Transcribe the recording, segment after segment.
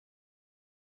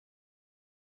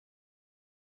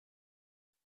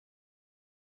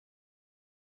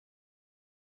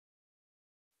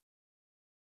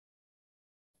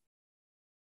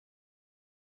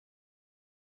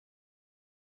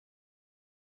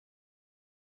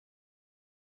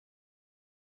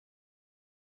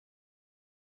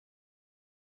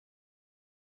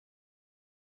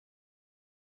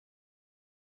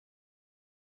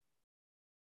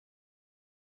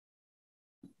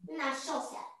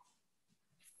Нашелся.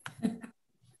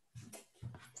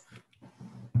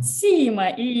 Сима,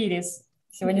 Ирис.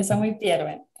 Сегодня самый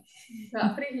первый.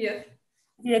 Да, привет.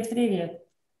 Привет, привет.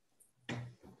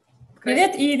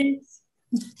 Привет, Ирис.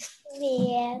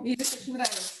 Привет. Ирис очень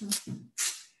нравится.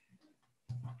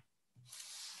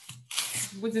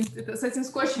 Будем с этим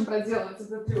скотчем проделать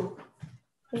этот трюк.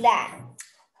 Да.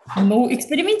 Ну,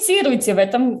 экспериментируйте, в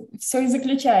этом все и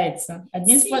заключается.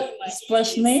 Одни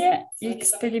сплошные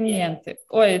эксперименты.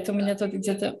 Ой, это у меня тут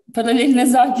где-то параллельная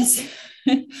запись.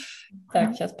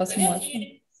 Так, сейчас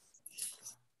посмотрим.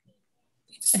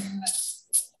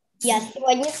 Я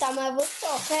сегодня самая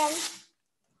высокая.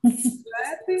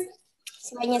 Да, ты?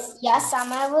 Сегодня я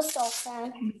самая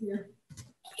высокая. Где?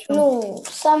 Ну,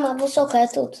 самая высокая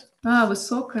тут. А,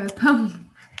 высокая,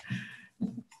 там.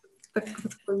 Так,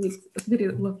 бери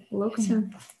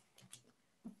локти.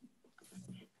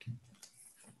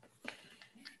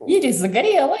 Ирис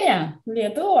загорелая.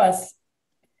 Лето у вас.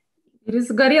 Ирис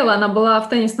загорела, она была в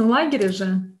теннисном лагере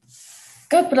же.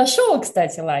 Как прошел,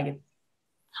 кстати, лагерь?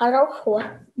 Хорошо.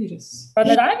 Ирис.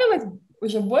 Понравилось?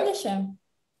 Уже больше?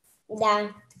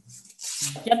 Да.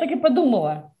 Я так и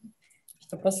подумала,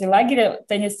 что после лагеря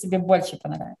теннис тебе больше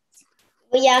понравится.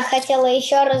 Я хотела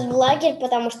еще раз в лагерь,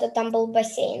 потому что там был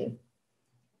бассейн.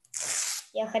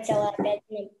 Я хотела опять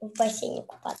в бассейне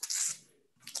купаться.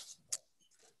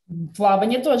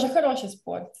 Плавание тоже хороший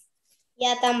спорт.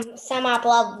 Я там сама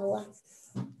плавала.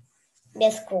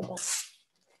 Без круга.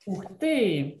 Ух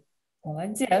ты!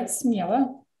 Молодец,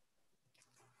 смело.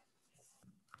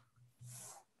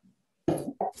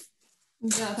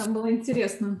 Да, там было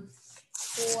интересно.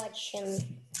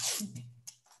 Очень.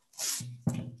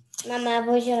 Мама, я в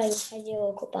озеро не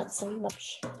ходила купаться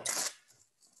вообще.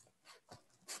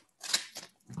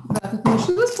 Да, ты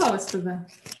научилась плавать тогда?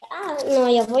 Но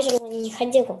я в озеро не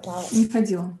ходила плавать. Не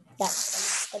ходила. Да.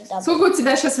 Тогда Сколько у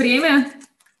тебя сейчас время?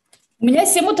 У меня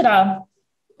 7 утра.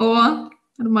 О,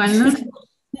 нормально.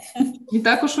 Не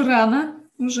так уж и рано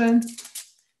уже.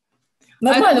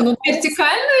 Нормально. А это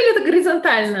вертикально или это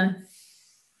горизонтально?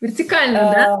 Вертикально,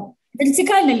 да?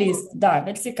 Вертикальный лист, да,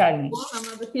 вертикальный. Нам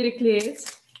надо переклеить.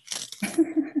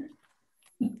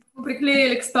 Мы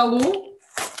приклеили к столу.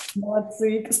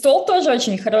 Молодцы. Стол тоже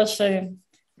очень хороший.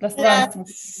 Пространство.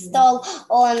 стол,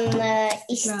 он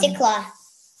из стекла.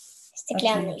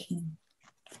 Стеклянный.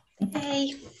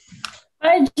 Hey,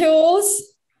 Hi,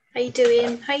 Jules. how you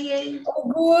doing? How you?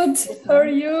 Oh, good. How are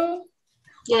you?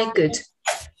 Yeah, good.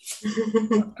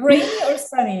 Rainy or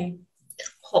sunny?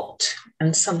 Hot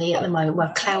and sunny at the moment.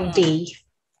 Well, cloudy,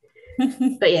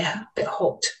 but yeah, a bit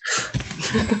hot.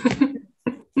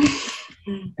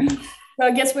 So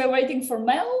I guess we're waiting for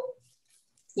Mel.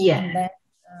 Yeah. And then,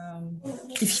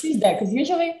 if she's there, because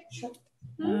usually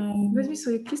Возьми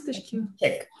свои кисточки.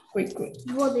 check quickly.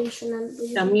 Воду еще надо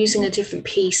будет. I'm using a different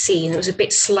PC and it was a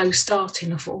bit slow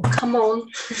starting. I thought, oh, come on.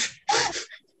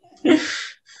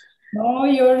 No,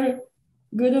 you're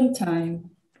good on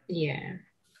time. Yeah.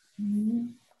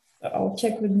 So I'll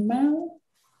check with Mel.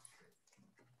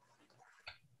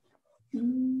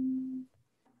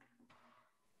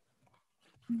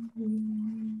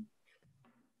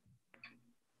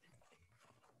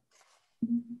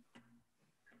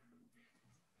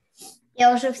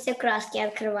 Я уже все краски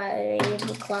открываю и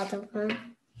выкладываю.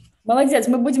 Молодец,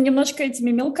 мы будем немножко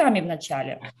этими мелками в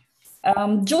начале.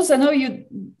 Jules, I know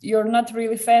you're not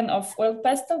really fan of oil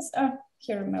pastels.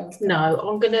 Here, Mel. No,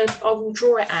 I will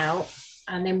draw it out,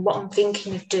 and then what I'm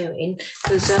thinking of doing,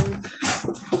 because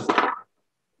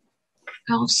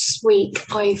last week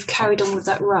I've carried on with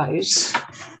that rose.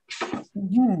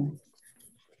 Mm-hmm.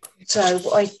 So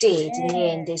what I did in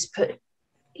the end is put,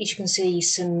 as you can see,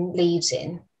 some leaves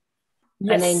in.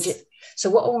 Yes. And then,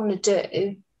 so what I want to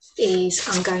do is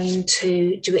I'm going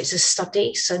to do it as a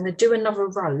study. So I'm going to do another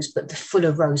rose, but the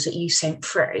fuller rose that you sent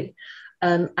through.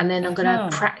 And then I'm going to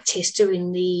practice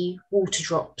doing the water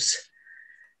drops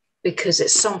because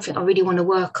it's something I really want to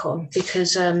work on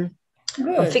because I'm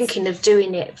thinking of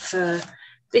doing it for,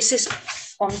 this is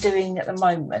what I'm doing at the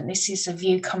moment. This is a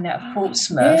view coming out of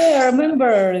Portsmouth. Yeah, I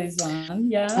remember this one.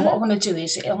 Yeah. And what I want to do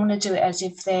is I want to do it as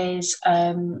if there's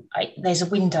a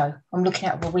window. I'm looking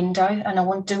out of a window and I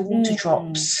want to do water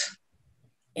drops.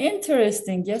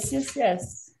 Interesting. Yes, yes,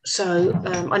 yes. So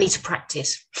I need to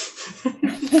practice.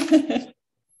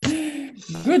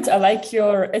 Good. I like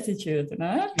your attitude.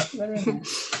 Huh? Very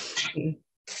nice.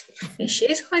 Here she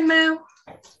is. Hi, Mel.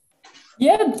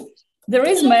 Yeah, there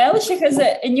is Mel. She has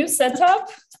a new setup.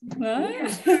 Huh?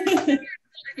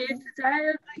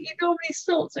 Today, he normally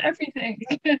sorts everything.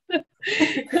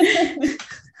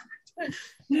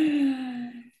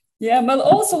 Yeah, Mel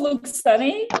also looks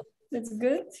stunning. That's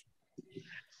good.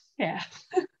 Yeah.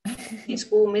 It's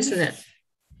warm, isn't it?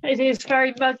 It is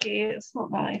very muggy. It's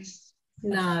not nice.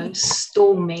 No,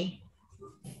 stormy.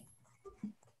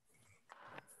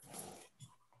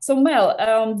 So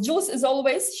Mel, Jules, as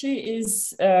always, she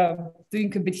is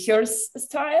doing a bit her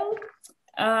style.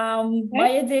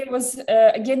 My idea was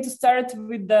again to start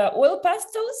with the oil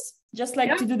pastels, just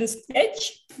like to do the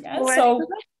sketch. Yeah, so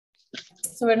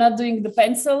we're not doing the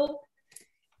pencil,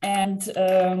 and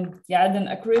then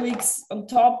acrylics on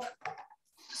top.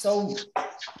 So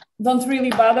don't really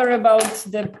bother about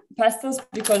the pastels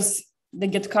because they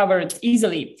get covered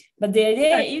easily. But the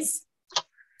idea is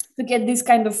to get this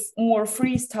kind of more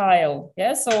freestyle.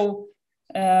 Yeah, so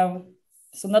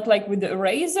not like with the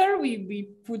eraser, we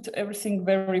put everything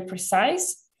very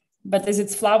precise, but as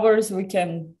it's flowers, we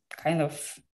can kind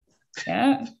of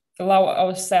allow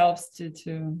ourselves to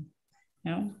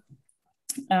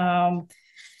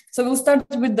so we'll start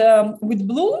with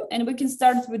blue, and we can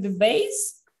start with the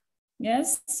base.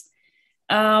 Yes.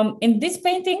 In this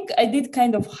painting, I did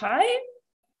kind of high,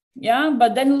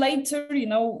 but then later,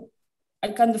 I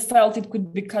kind of felt it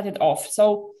could be cut it off.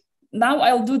 So now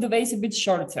I'll do the vase a bit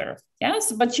shorter.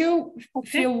 Yes, but you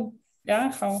feel,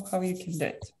 how you can do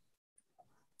it.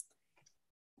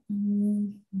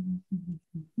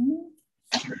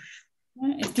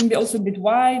 It can be also a bit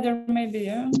wider,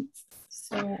 maybe,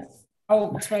 So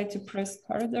I'll try to press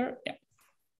harder. Yeah.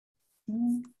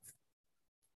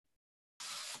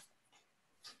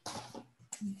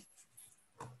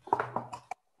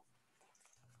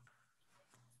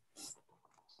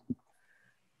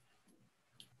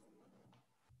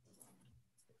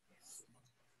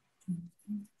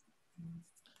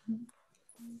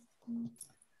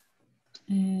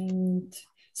 And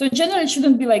so in general, it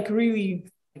shouldn't be like really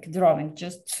like drawing,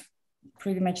 just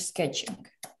pretty much sketching.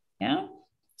 Yeah.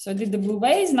 So I did the blue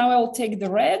vase. Now I'll take the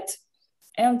red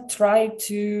and try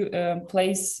to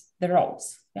place the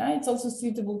rose. Yeah, it's also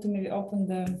suitable to maybe open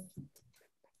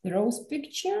the rose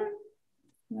picture.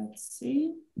 Let's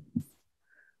see.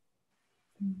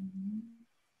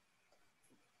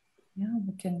 Yeah,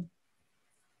 we can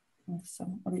have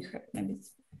some, or you have maybe.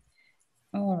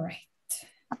 All right.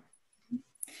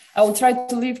 I will try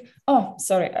to leave. Oh,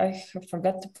 sorry, I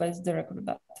forgot to place the record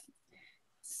button.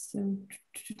 So,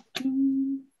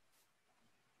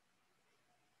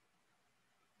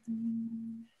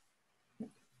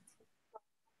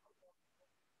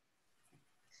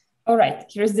 all right,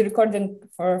 here's the recording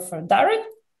for Darren.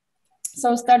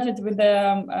 So started with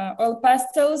the oil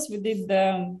pastels. We did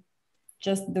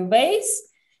just the vase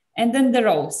and then the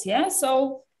rose. Yeah,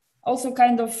 so also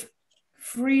kind of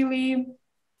freely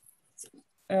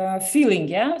feeling.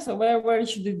 Yeah, so where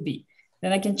should it be?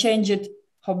 Then I can change it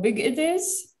how big it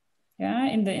is. Yeah,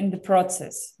 in the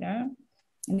process. Yeah,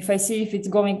 and if I see if it's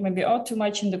going maybe too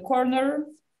much in the corner,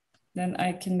 then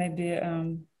I can maybe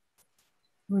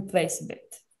replace a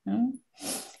bit. Yeah?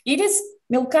 Ирис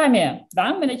мелками,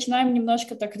 да, мы начинаем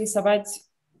немножко так рисовать.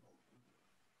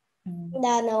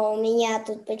 Да, но у меня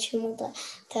тут почему-то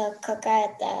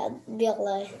какая-то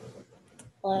белая.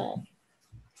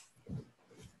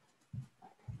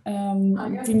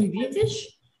 Ты не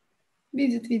видишь?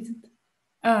 Видит.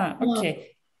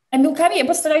 Окей. А мелками я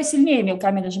постараюсь сильнее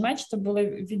мелками нажимать, чтобы было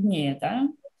виднее, да?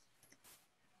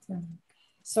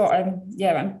 So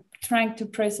I'm trying to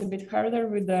press a bit harder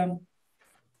with the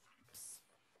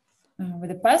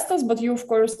pastels, but you of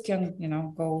course can,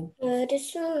 go.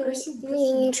 Рисую,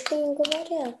 мне ничего не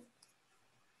говорят.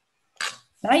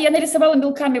 Да, я нарисовала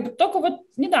мелками, только вот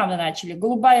недавно начали.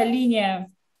 Голубая линия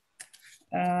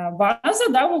ваза,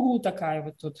 да, в углу такая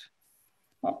вот тут.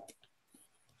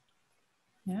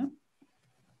 Yeah.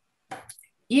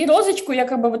 И розочку я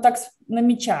как бы вот так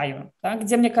намечаю, да,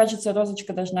 где, мне кажется,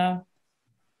 розочка должна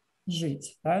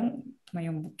жить, да, в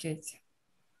моем букете.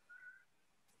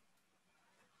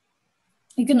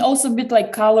 You can also bit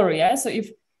like color, yeah. So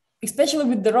if, especially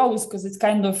with the rose, because it's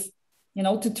kind of,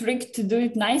 to trick to do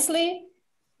it nicely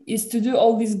is to do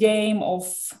all this game of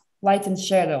light and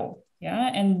shadow,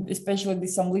 yeah, and especially with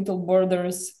some little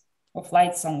borders of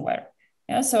light somewhere,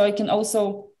 yeah. So I can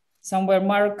also somewhere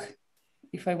mark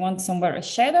if I want somewhere a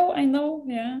shadow, I know,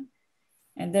 yeah,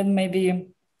 and then maybe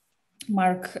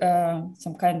mark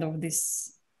some kind of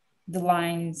the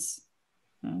lines.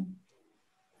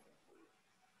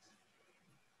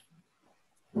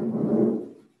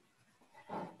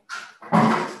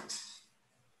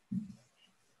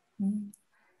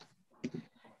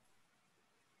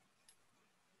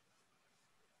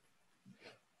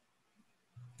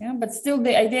 Yeah, but still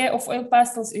the idea of oil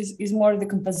pastels is more the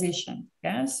composition,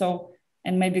 yeah, so,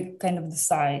 and maybe kind of the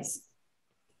size.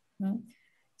 Yeah?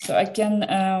 So I can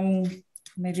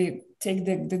maybe take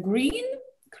the green,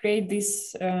 create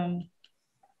this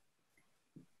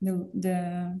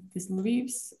these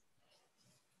leaves.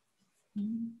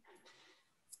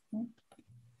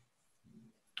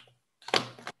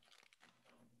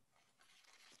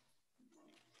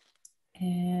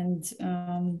 And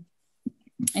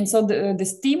so the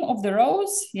stem of the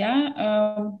rose,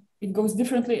 yeah, it goes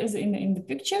differently as in the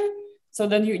picture. So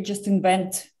then you just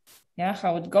invent, yeah,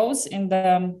 how it goes in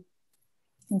the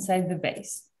inside the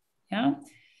vase, yeah.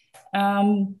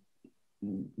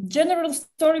 General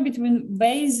story between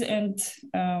vase and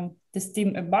the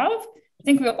stem above. I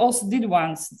think we also did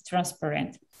once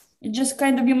transparent. It just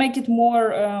kind of you make it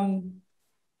more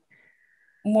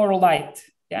more light,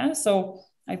 yeah. So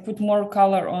I put more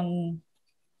color on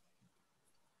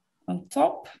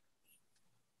top,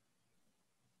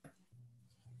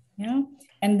 yeah,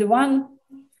 and the one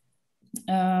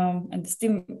and the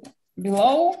stem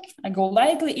below, I go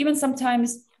lightly, even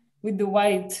sometimes with the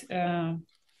white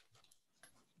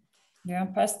yeah,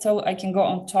 pastel, I can go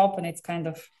on top and it's kind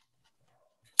of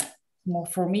more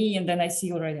for me, and then I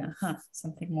see already,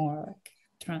 something more like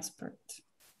transparent.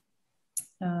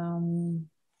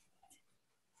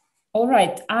 All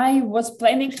right, I was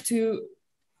planning to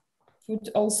put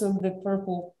also the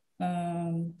purple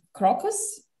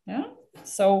crocus, yeah.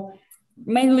 So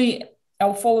mainly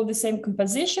I'll follow the same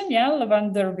composition, yeah,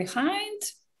 lavender behind,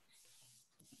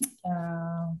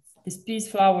 these peace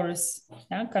flowers,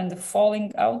 yeah, kind of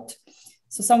falling out.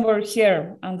 So somewhere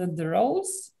here under the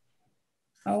rose,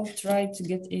 I'll try to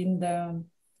get in the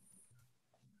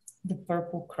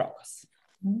purple crocus.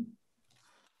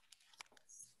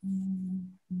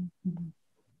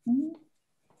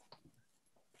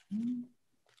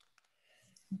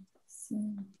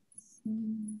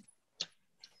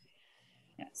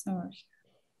 Yeah, somewhere here.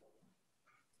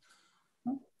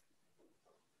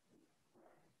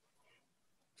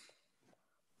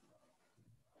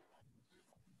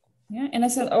 Yeah, and I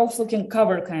said also can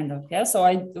cover kind of, yeah. So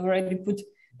I already put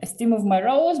a stem of my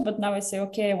rose, but now I say,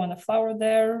 okay, I want a flower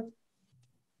there.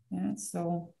 Yeah,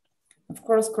 so of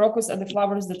course, crocus are the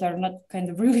flowers that are not kind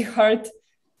of really hard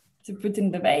to put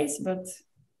in the vase, but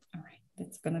all right,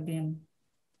 that's gonna be an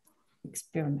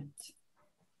experiment.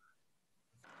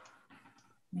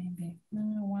 Maybe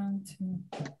 1,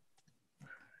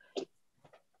 2.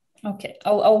 Okay,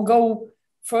 I'll go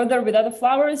further with other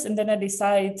flowers and then I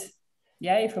decide,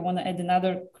 yeah, if I want to add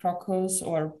another crocus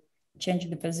or change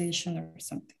the position or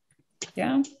something.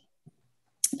 Yeah.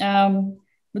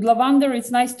 With lavender, it's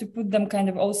nice to put them kind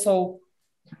of also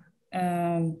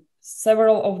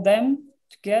several of them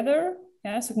together.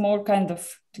 Yeah, so more kind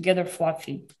of together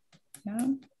fluffy.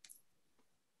 Yeah.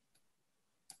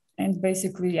 And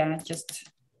basically, yeah,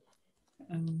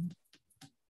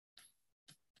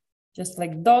 just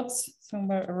like dots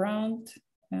somewhere around.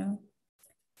 Yeah.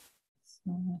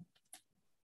 So,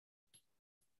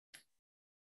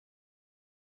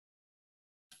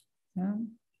 да.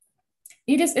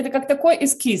 Ирис — это как такой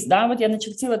эскиз, да, вот я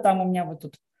начертила там у меня вот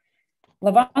тут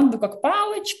лаванду как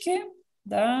палочки,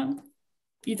 да,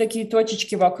 и такие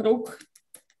точечки вокруг,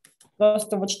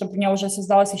 просто вот чтобы у меня уже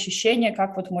создалось ощущение,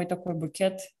 как вот мой такой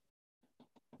букет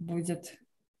будет.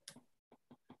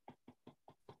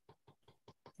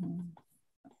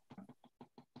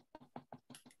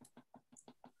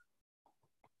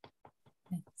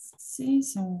 Let's see,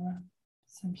 some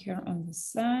here on the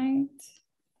side.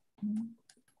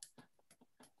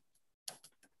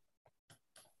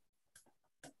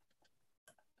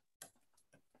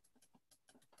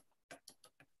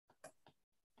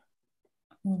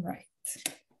 All right.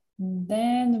 And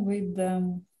then with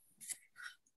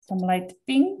some light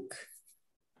pink.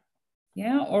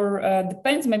 Yeah, or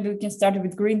depends, maybe we can start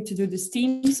with green to do the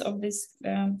stems of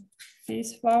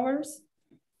these flowers.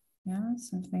 Yeah,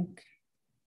 something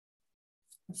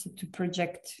also to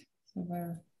project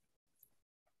somewhere.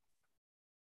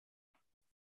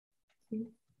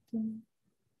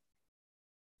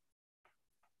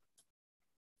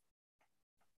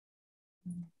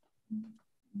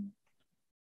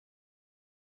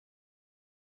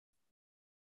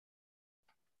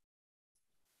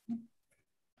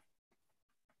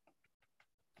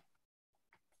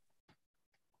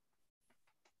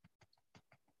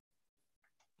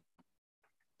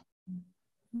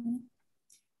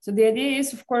 So the idea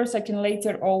is, of course, I can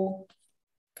later all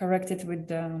correct it with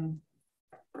the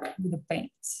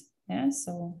paints. Yeah,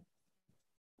 so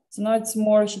now it's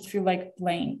more, should feel like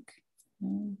playing.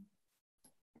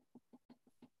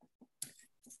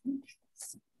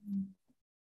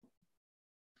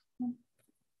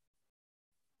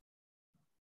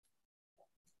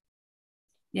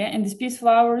 Yeah, and these peace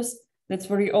flowers, that's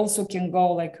where you also can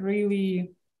go like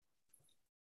really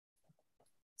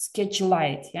sketchy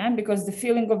light, yeah, because the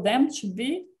feeling of them should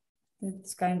be,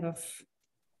 it's kind of,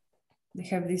 they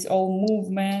have this all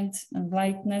movement and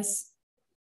lightness,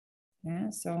 yeah,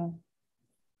 so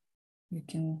you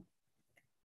can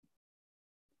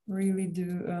really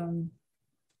do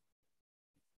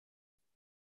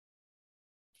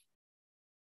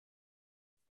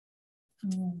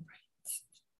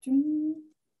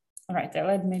all right, I'll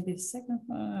add maybe a second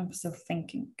one. I'm still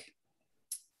thinking.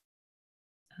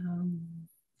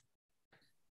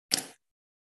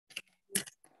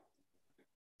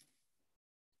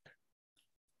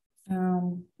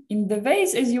 In the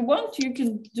vase, as you want, you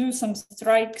can do some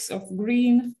strikes of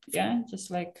green, yeah, just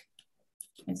like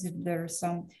as if there's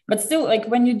some, but still like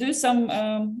when you do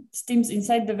some steams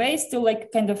inside the vase, still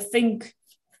like kind of think,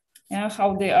 yeah,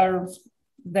 how they are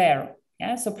there,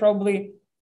 yeah, so probably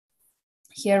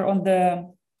here on the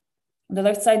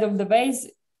left side of the vase,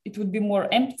 it would be more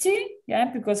empty, yeah,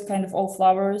 because kind of all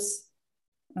flowers.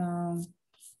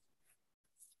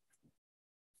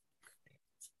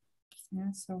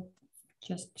 Yeah, so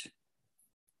just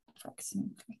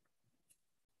approximately.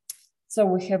 So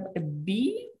we have a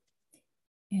bee,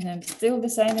 and I'm still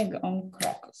deciding on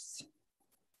crocus.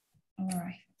 All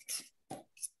right.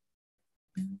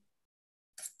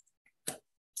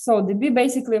 So the bee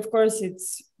basically, of course,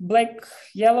 it's black,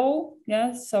 yellow,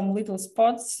 yeah, some little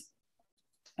spots.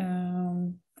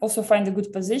 Also find a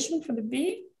good position for the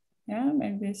bee, yeah,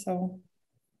 maybe so.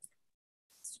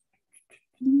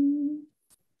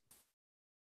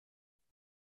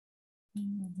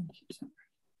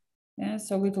 Yeah,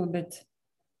 so a little bit,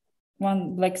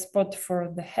 one black spot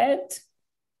for the head.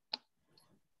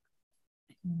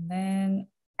 And then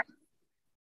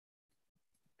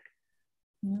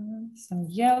some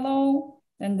yellow,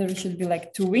 and there should be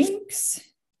like 2 wings.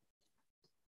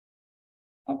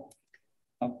 Oh,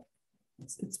 oh.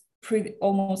 It's pretty,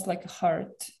 almost like a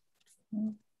heart.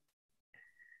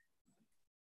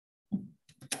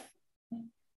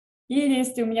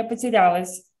 Ирис, ты у меня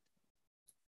потерялась.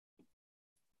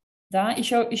 Да,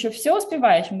 еще все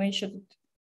успеваешь? Мы еще тут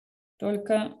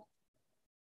только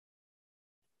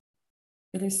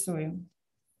рисуем.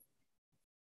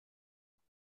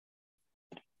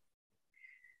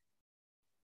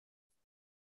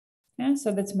 Yeah,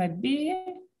 so that's my bee.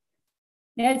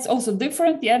 Yeah, it's also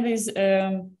different. Yeah, there's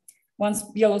one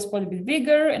yellow spot a bit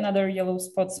bigger, another yellow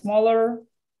spot smaller.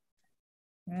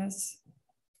 Yes.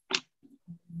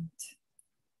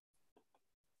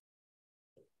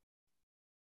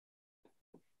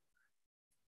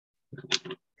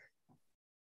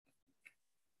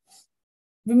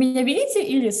 Вы меня видите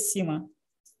или Сима?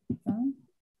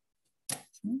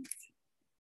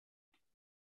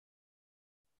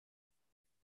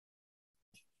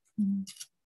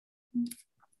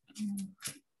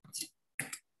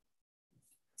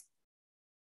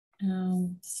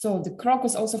 So the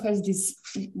crocus also has this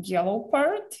yellow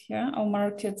part. Yeah, I'll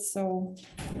mark it so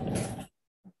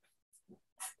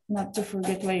not to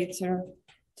forget later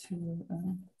to.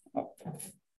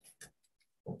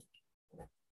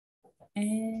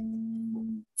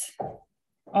 And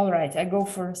all right, I go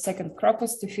for a second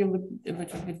crocus to fill a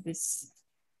little bit this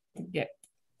gap.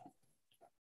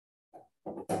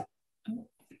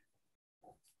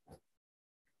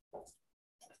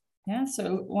 Yeah,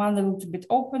 so one a little bit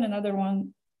open, another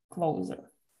one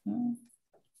closer.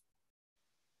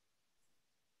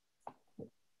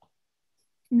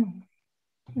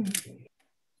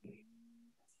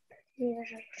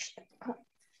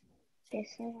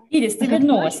 Ирис, ты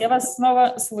вернулась, я вас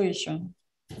снова слышу.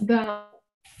 Да,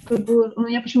 у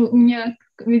меня,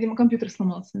 видимо, компьютер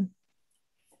сломался.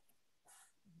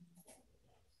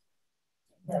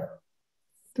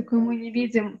 Только мы не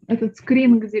видим этот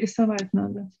скрин, где рисовать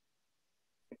надо.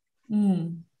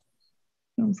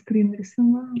 Там скрин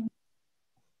рисовала.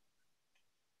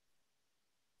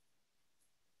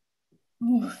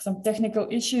 Some technical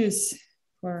issues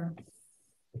for.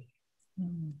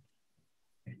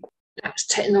 That's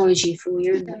technology for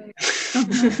you.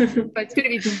 Теперь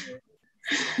видим.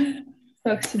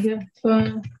 Так себе.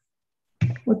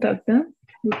 Вот так, да?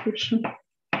 Вот лучше.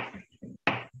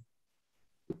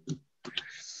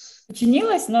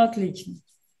 Починилось, но отлично.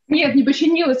 Нет, не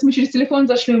починилось. Мы через телефон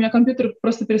зашли, у меня компьютер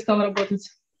просто перестал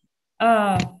работать.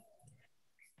 Я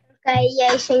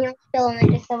еще не успела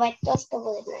нарисовать то, что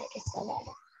вы нарисовали.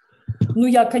 Ну,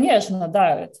 я, конечно,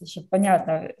 да, это же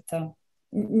понятно. Это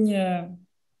не...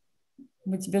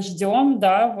 Мы тебя ждем,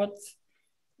 да, вот.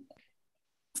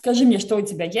 Скажи мне, что у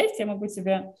тебя есть, я могу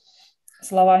тебе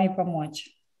словами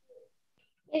помочь.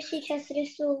 Я сейчас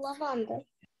рисую лаванду.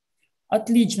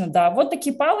 Отлично, да. Вот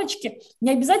такие палочки.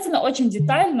 Не обязательно очень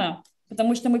детально,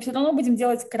 потому что мы все равно будем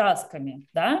делать красками,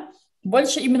 да.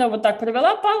 Больше именно вот так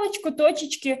провела палочку,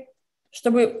 точечки,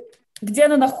 чтобы где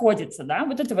она находится, да,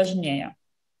 вот это важнее.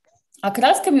 А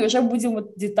красками уже будем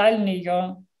вот детально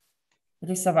ее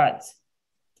рисовать.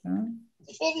 Да.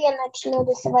 Теперь я начну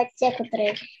рисовать те,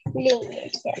 которые линии,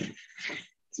 все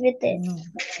цветы. Ну.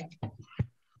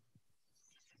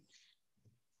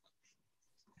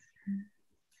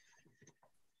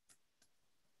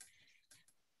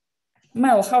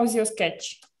 Mel, how's your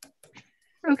sketch?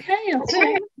 Okay, I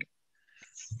think.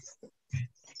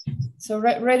 So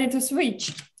ready to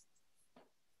switch?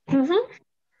 Mm-hmm.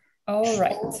 All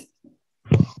right.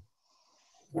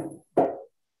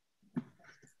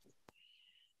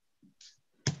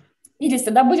 Ирис,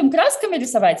 тогда будем красками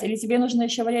рисовать, или тебе нужно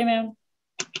еще время?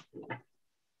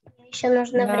 Еще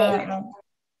нужно время.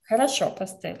 Хорошо,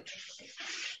 пастель.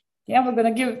 Yeah, we're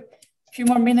gonna give a few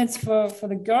more minutes for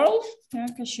the girl, yeah,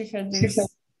 because she had these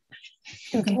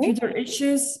computer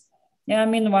issues. Yeah,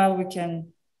 meanwhile we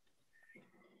can.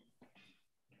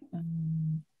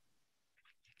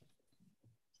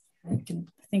 I can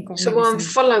think of. So I'm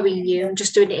following you. I'm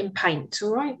just doing it in paint.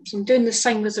 All right. So I'm doing the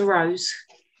same as the rose.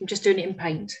 I'm just doing it in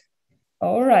paint.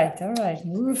 All right.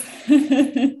 Move.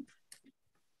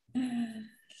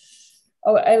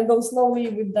 Oh, I'll go slowly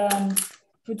with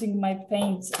putting my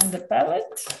paints on the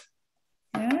palette.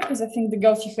 Yeah, because I think the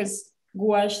girl, she has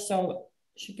gouache, so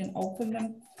she can open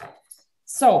them.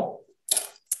 So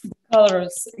the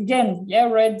colors again, yeah,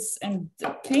 reds and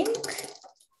pink.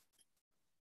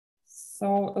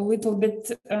 So a little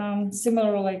bit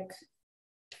similar like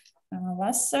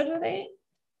last Saturday.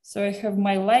 So I have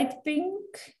my light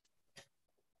pink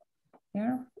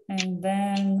here, and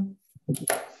then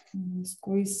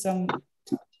squeeze some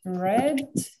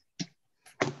red.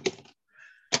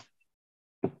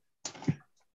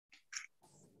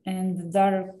 And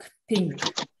dark pink.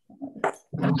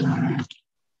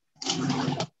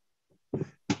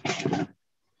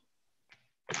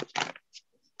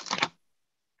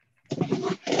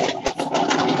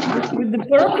 With the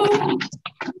purple.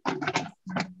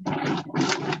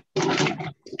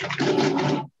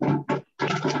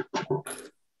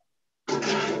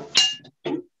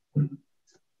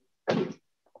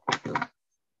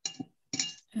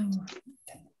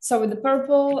 So with the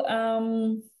purple,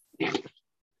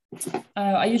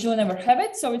 I usually never have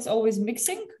it, so it's always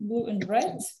mixing blue and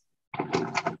red.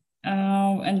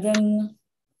 And then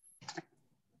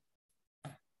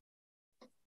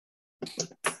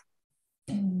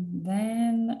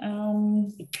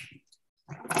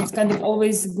it's kind of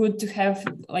always good to have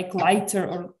like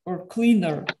lighter or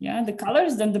cleaner, yeah, the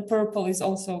colors. Then the purple is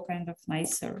also kind of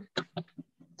nicer.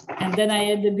 And then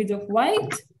I add a bit of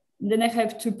white, and then I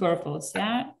have two purples,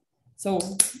 yeah. So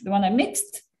the one I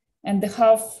mixed, and the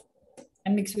half I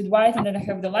mix with white, and then I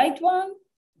have the light one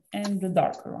and the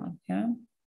darker one, yeah.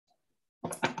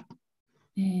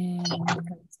 And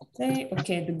let's say,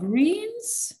 okay, the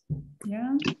greens,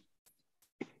 yeah.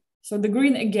 So the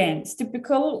green again, it's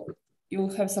typical.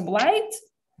 You'll have some light,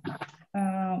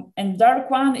 and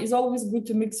dark one is always good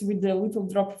to mix with a little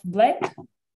drop of black,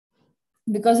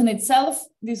 because in itself,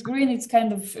 this green, it's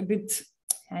kind of a bit,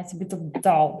 it's a bit of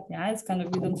dull, yeah. It's kind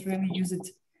of, we don't really use it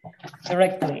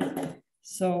directly.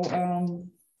 So,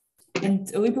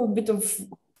 and a little bit of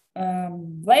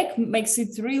black makes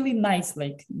it really nice,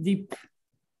 like deep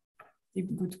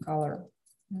good color.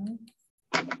 Yeah.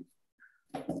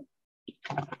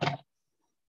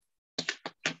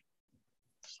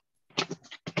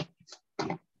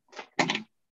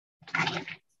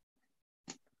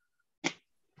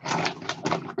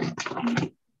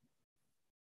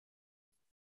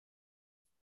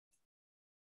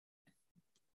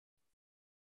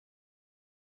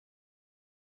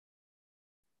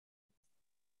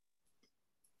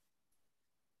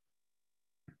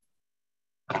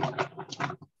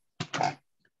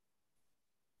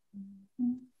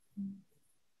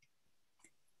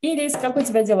 Ирис, как у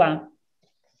тебя дела?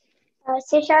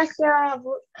 Сейчас я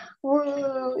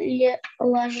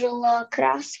выложила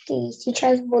краски, и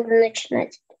сейчас буду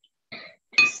начинать.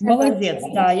 Молодец,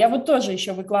 да. Я вот тоже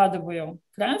еще выкладываю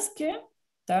краски,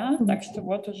 да, так что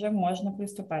вот уже можно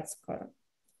приступать скоро.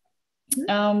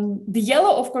 The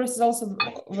yellow, of course, is also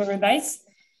very nice,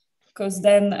 because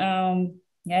then,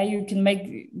 yeah, you can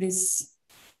make this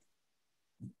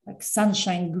like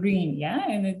sunshine green, yeah,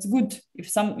 and it's good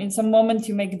if in some moment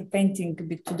you make the painting a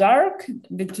bit too dark,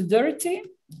 a bit too dirty,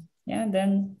 yeah,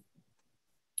 then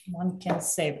one can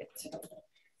save it.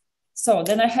 So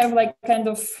then I have like kind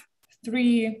of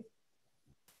three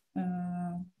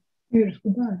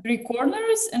three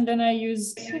corners, and then I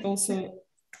use also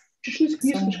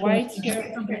some white here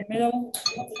in the middle.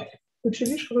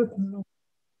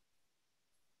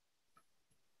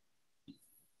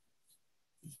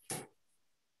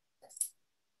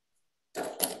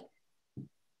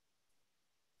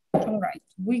 All right,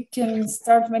 we can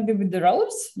start maybe with the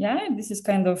rose. Yeah, this is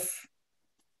kind of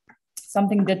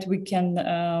something that we can,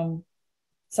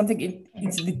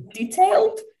 it's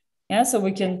detailed. Yeah, so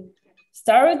we can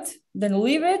start, then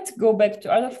leave it, go back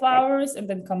to other flowers, and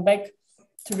then come back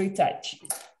to retouch.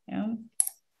 Yeah,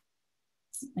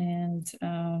 and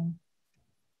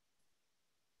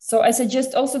so I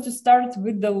suggest also to start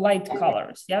with the light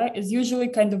colors. Yeah, it's usually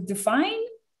kind of define.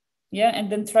 Yeah,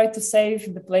 and then try to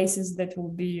save the places that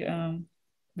will be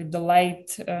with the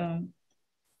light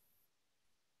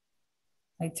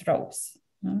rose.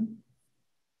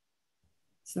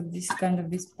 So this kind of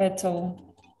this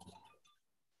petal.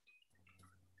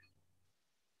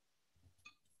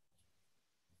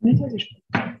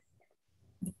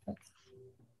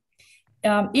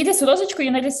 И розочку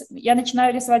я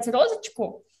начинаю рисовать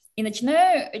розочку и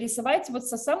начинаю рисовать вот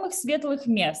со самых светлых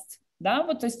мест. Да,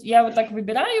 вот, то есть я вот так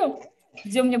выбираю,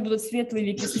 где у меня будут светлые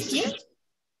лепестки,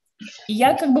 и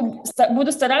я как бы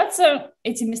буду стараться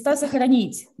эти места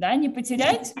сохранить, да, не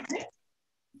потерять.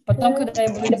 Потом, когда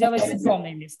я буду делать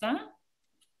темные места,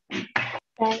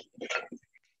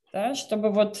 да,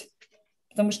 чтобы вот,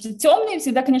 потому что темные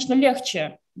всегда, конечно,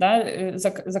 легче, да,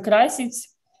 закрасить,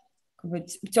 как бы,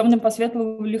 темным по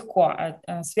светлому легко,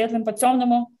 а светлым по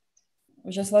темному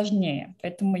уже сложнее.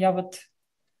 Поэтому я вот,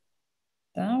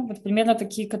 да, вот примерно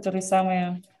такие, которые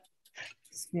самые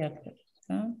светлые.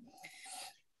 Да.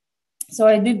 So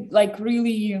I did like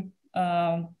really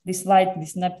this light,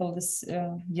 this Nepal, this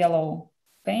yellow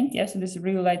paint. Yeah, so this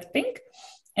really light pink.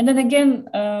 And then again,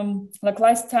 like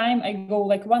last time, I go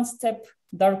like one step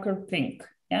darker pink.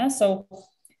 Yeah, so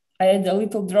I add a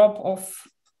little drop of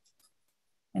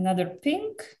another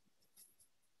pink.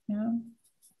 Yeah.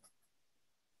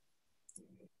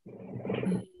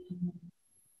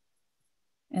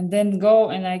 And then go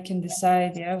and I can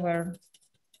decide, yeah, where.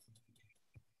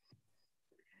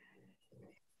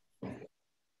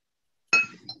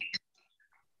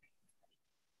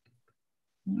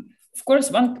 Of course,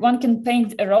 one can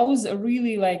paint a rose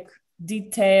really like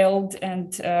detailed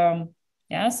and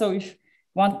yeah, so if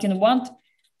one can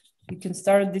you can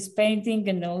start this painting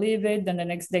and then leave it, then the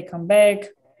next day come back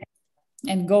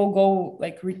and go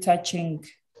like retouching.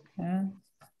 Yeah.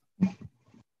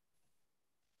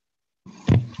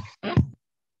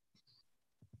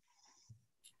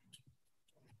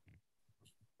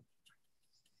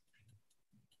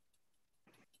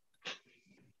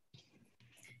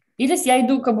 Или я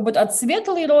иду как бы вот от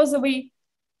светлой розовой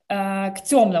к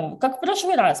темному, как в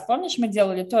прошлый раз. Помнишь, мы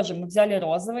делали тоже, мы взяли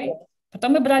розовый,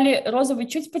 потом мы брали розовый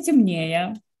чуть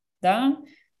потемнее, да,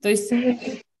 то есть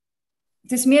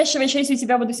ты смешиваешь, если у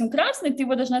тебя, вот, допустим, красный, ты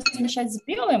его должна смешать с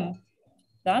белым,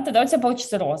 да, тогда у тебя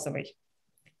получится розовый,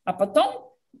 а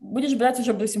потом будешь брать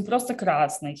уже, допустим, просто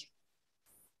красный,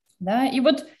 да, и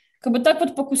вот как бы так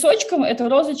вот по кусочкам эту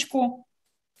розочку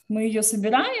мы ее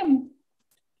собираем,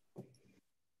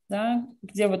 да,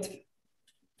 где вот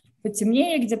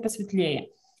потемнее, где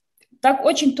посветлее. Так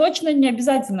очень точно не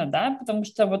обязательно, да, потому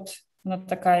что вот она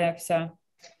такая вся,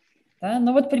 да,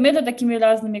 но вот примерно такими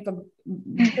разными как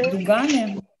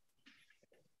дугами.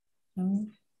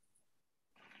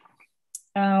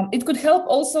 It could help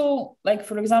also, like,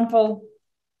 for example,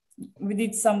 we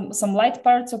did some light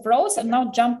parts of rose and now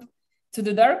jump to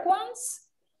the dark ones.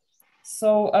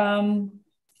 So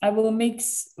I will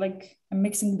mix, like, I'm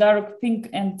mixing dark pink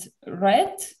and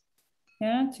red,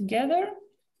 yeah, together.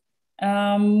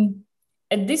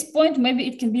 At this point, maybe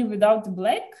it can be without the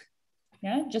black,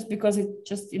 yeah, just because it's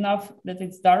just enough that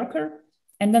it's darker.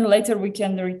 And then later we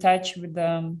can retouch with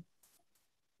the,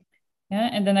 yeah,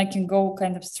 and then I can go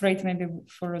kind of straight maybe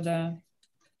for the,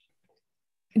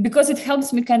 because it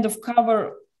helps me kind of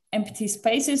cover empty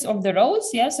spaces of the rose,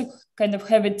 yeah, so kind of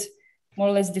have it more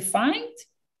or less defined.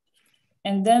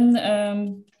 And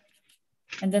then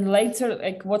later,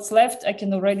 like what's left, I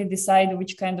can already decide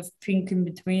which kind of pink in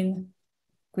between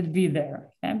could be there.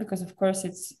 Yeah, because of course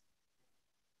it's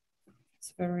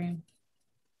very.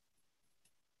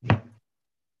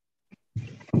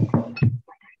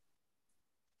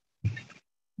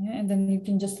 Yeah, and then you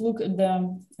can just look at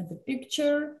the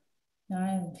picture.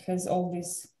 Yeah, it has all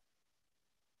this.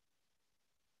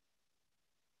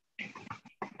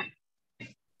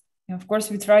 And of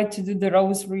course, we try to do the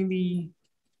rose really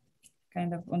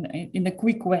kind of in a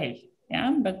quick way,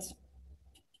 yeah, but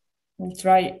we'll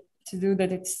try to do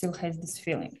that it still has this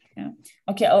feeling. Yeah.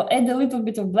 Okay, I'll add a little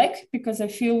bit of black because I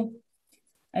feel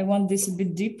I want this a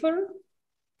bit deeper.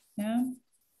 Yeah.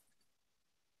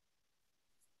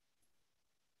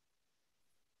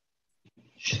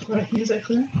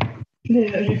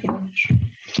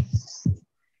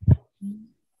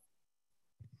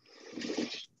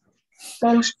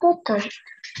 Там что там?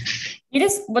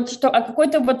 Ирис, вот что, а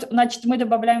какой-то вот, значит, мы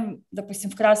добавляем, допустим,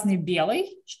 в красный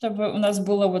белый, чтобы у нас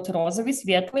было вот розовый,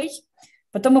 светлый.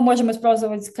 Потом мы можем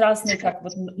использовать красный как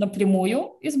вот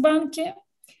напрямую из банки.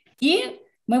 И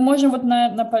мы можем вот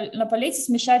на палете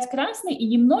смешать красный и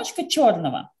немножко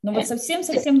черного. Но вот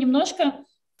совсем-совсем немножко,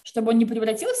 чтобы он не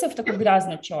превратился в такой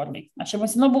грязно-черный, а чтобы он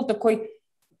все равно был такой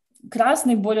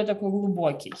красный, более такой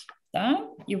глубокий. Да?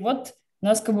 И вот у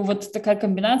нас как бы вот такая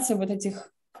комбинация вот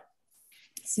этих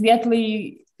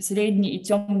светлые, средние и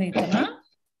темные тона.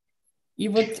 И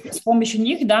вот с помощью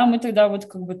них, да, мы тогда вот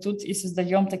как бы тут и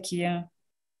создаем такие...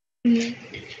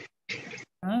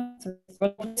 Да,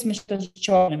 вот смешать с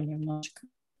черным немножко.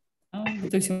 Да,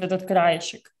 то есть вот этот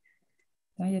краешек.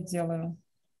 Да, я делаю.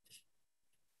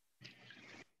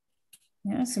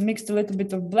 Yeah, so mixed a little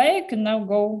bit of black and now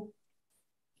go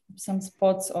some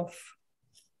spots of...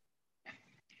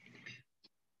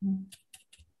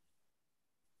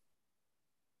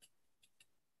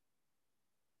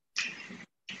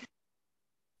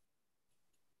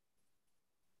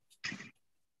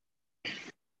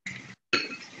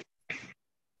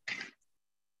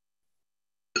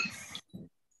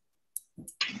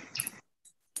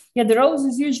 Yeah, the rose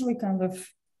is usually kind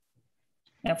of,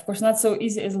 yeah, of course, not so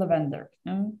easy as lavender,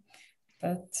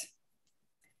 but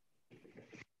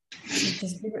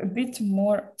just give a bit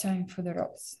more time for the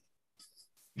rose.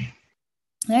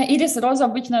 Ирис, роза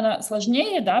обычно она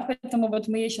сложнее, да, поэтому вот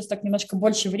мы ей сейчас так немножко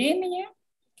больше времени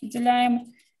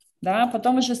уделяем, да,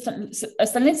 потом уже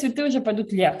остальные цветы уже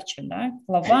пойдут легче, да,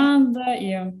 лаванда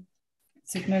и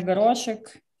цветной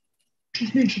горошек.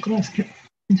 Меньше краски.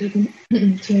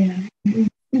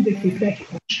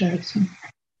 Получается.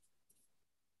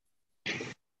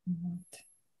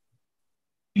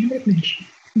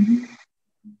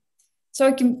 So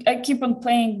I keep on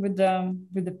playing with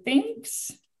the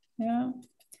pinks. Yeah,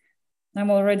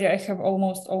 I have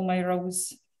almost all my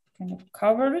rows kind of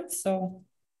covered. So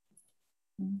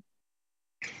let's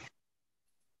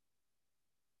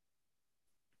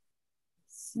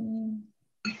see.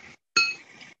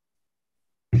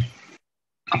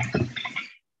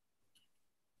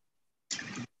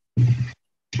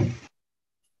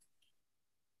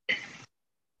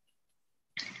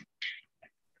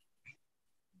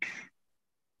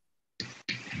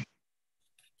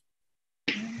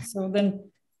 So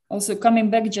then also coming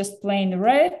back just plain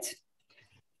red.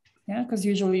 Yeah, because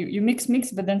usually you mix,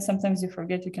 but then sometimes you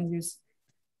forget you can use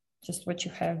just what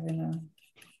you have in a...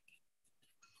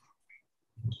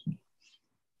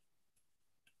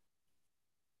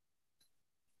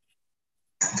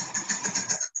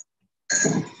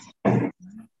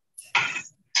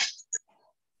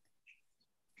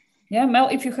 Yeah, Mel,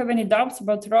 if you have any doubts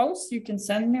about rose, you can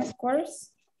send me, of course.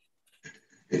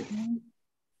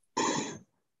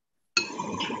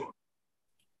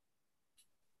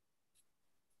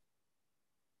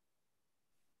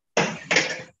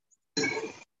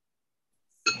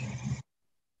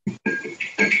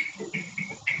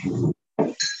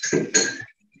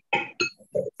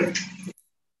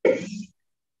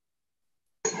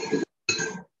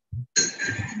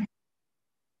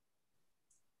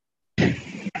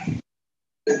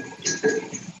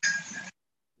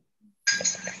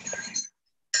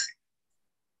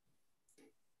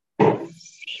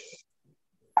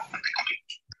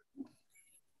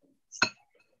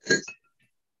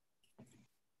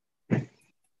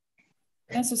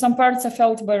 Yeah, so some parts I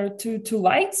felt were too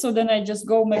light, so then I just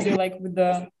go maybe like with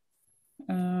the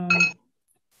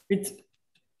with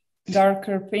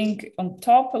darker pink on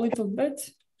top a little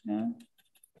bit. Yeah.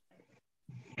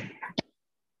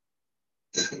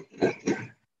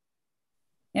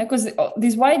 Yeah, because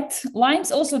these white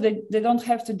lines also they don't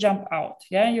have to jump out.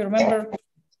 Yeah, you remember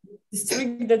this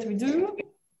trick that we do,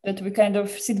 that we kind of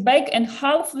sit back and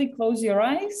halfly close your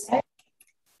eyes,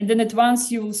 and then at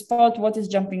once you will spot what is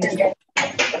jumping out.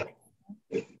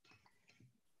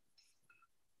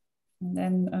 And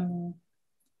then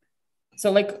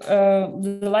so like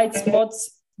the light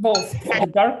spots, both the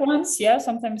dark ones, yeah,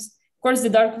 sometimes of course the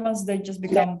dark ones they just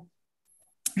become,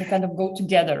 they kind of go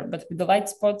together, but with the light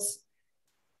spots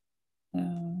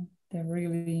they're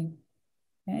really,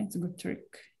 yeah, it's a good trick.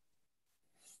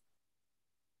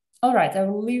 All right, I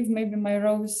will leave maybe my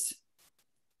rose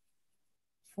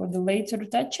for the later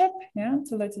touch up, yeah,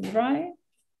 to let it dry.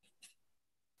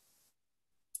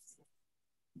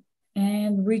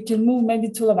 And we can move maybe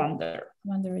to lavender.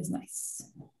 Lavender is nice.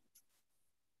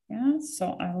 Yeah,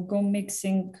 so I will go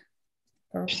mixing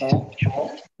purple.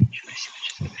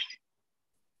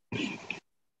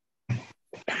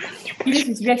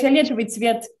 Или у тебя фиолетовый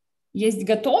цвет есть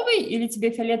готовый, или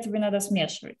тебе фиолетовый надо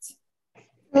смешивать?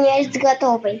 У меня есть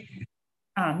готовый.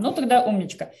 Ну тогда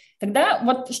умничка. Тогда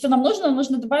вот что нам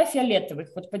нужно два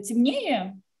фиолетовых, вот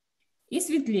потемнее и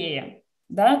светлее.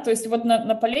 Да? То есть вот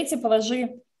на палете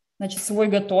положи, значит, свой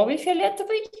готовый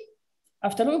фиолетовый, а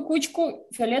вторую кучку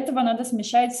фиолетового надо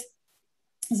смешать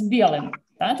с белым.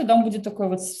 Да? Тогда он будет такой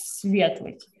вот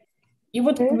светлый. И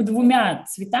вот двумя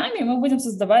цветами мы будем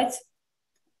создавать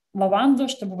лаванду,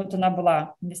 чтобы вот она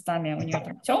была местами у нее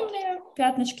там темные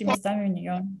пятнышки, местами у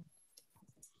нее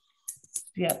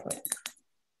светлые.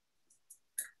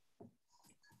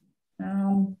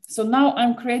 So now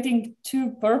I'm creating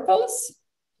two purples.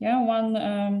 Yeah,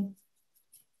 one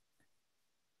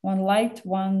light,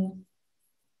 one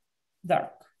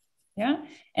dark. Yeah,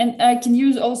 and I can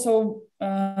use also.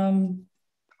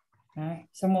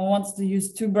 Someone wants to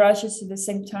use two brushes at the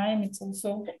same time. It's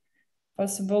also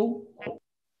possible.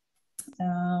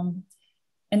 And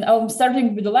I'm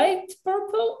starting with the light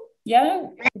purple. Yeah,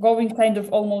 going kind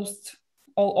of almost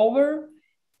all over,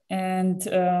 and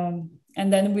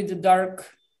then with the dark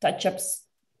touch-ups.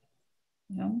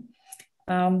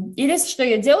 Или что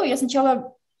я делаю? Я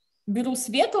сначала беру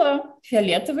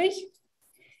светло-фиолетовый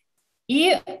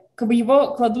и как бы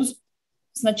его кладу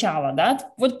сначала,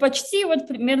 да? Вот почти вот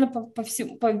примерно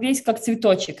по весь как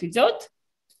цветочек идет.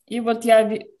 И вот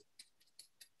я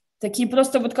такие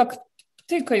просто вот как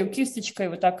тыкаю кисточкой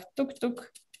вот так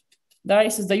тук-тук, да, и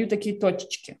создаю такие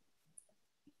точечки.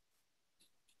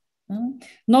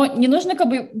 Но не нужно как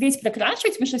бы весь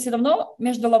прокрашивать, потому что все равно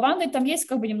между лавандой там есть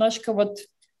как бы немножко вот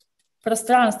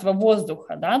пространство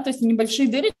воздуха, да, то есть небольшие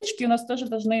дырочки у нас тоже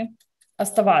должны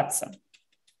оставаться.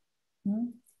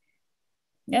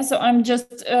 Yeah, so I'm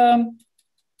just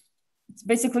it's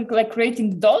basically like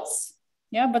creating dots,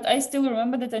 yeah, but I still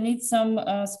remember that I need some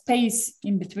space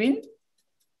in between.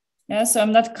 Yeah, so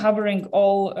I'm not covering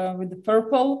all with the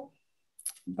purple,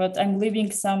 but I'm leaving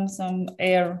some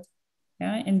air,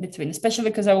 yeah, in between,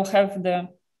 especially because I'll have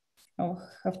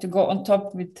to go on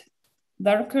top with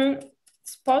darker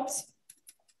spots.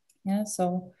 Yeah,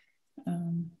 so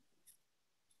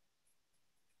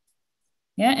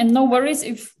yeah, and no worries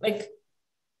if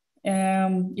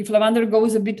if lavender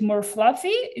goes a bit more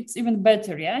fluffy, it's even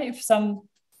better. Yeah, if some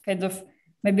kind of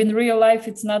maybe in real life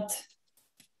it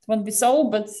won't be so,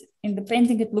 but in the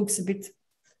painting it looks a bit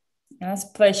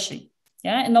splashy.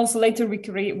 Yeah, and also later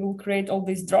we'll create all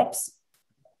these drops.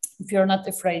 If you're not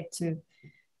afraid to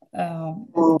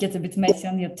get a bit messy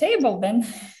on your table, then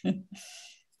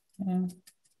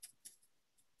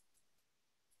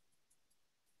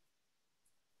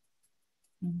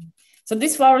So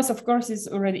these flowers, of course, is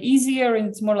already easier and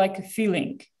it's more like a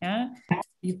feeling. Yeah,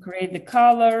 you create the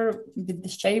color with the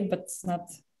shape, but it's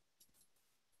not.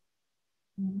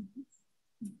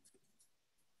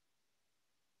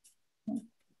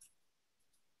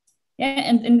 Yeah,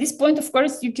 and in this point, of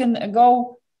course, you can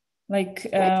go like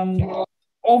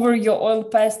over your oil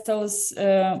pastels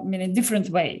in a different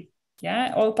way.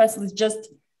 Yeah, oil pastel is just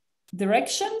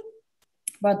direction,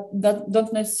 but that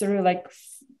don't necessarily like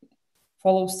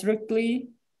follow strictly.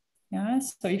 Yeah,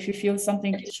 so if you feel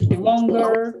something should be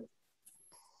longer,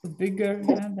 bigger,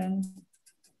 yeah, then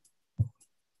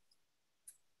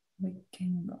we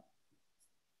can go.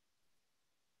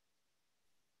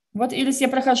 Вот, Ирис, я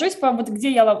прохожусь по, вот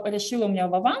где я решила у меня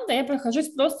лаванда, я прохожусь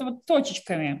просто вот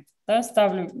точечками, да,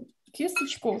 ставлю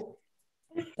кисточку,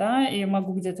 да, и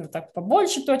могу где-то вот так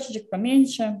побольше точечек,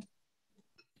 поменьше.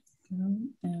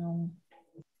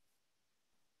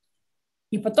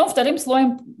 И потом вторым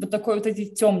слоем вот такой вот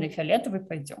эти темный фиолетовый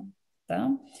пойдем, да.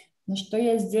 Ну, что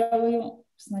я сделаю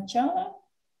сначала?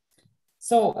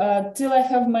 So, till I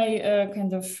have my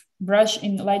kind of brush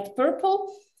in light purple,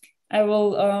 I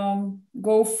will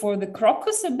go for the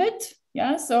crocus a bit.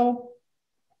 Yeah, so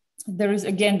there is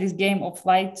again this game of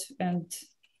light and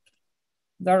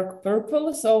dark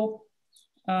purple. So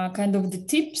kind of the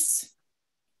tips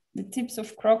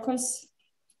of crocus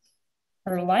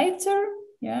are lighter,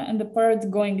 yeah, and the part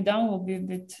going down will be a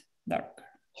bit darker.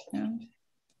 Yeah.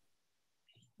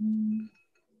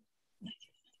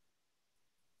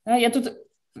 Я тут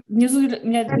внизу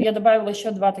я добавила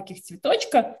еще два таких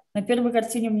цветочка. На первой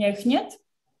картине у меня их нет.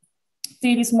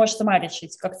 Ты, Ирис, можешь сама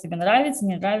решить, как тебе нравится,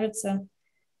 не нравится.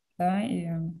 Да, и...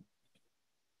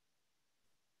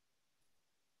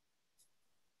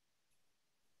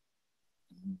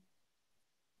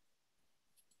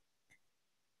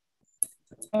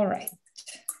 All right.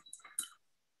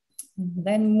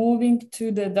 Then moving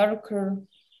to the darker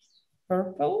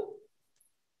purple.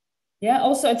 Yeah,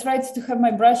 also I tried to have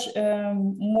my brush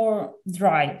more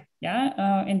dry,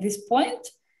 yeah, in this point,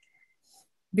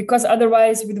 because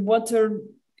otherwise with water,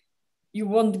 you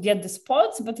won't get the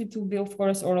spots, but it will be, of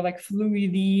course, or like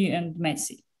fluidy and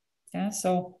messy. Yeah,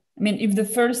 so, I mean, if the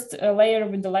first layer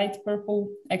with the light purple,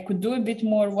 I could do a bit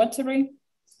more watery.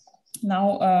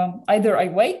 Now, either I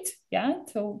wait, yeah,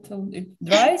 till it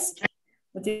dries,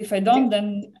 but if I don't,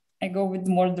 then I go with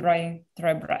more dry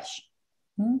brush.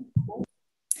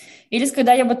 Или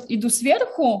когда я вот иду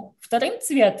сверху вторым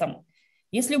цветом,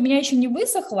 если у меня еще не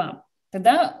высохло,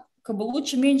 тогда как бы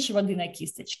лучше меньше воды на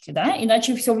кисточке, да,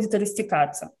 иначе все будет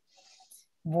растекаться.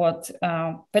 Вот,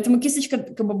 поэтому кисточка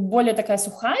как бы более такая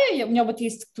сухая, у меня вот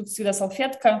есть тут всегда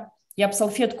салфетка, я об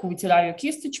салфетку вытираю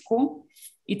кисточку,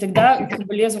 и тогда как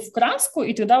бы лезу в краску,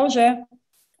 и тогда уже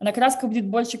она краска будет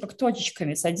больше как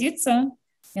точечками садиться,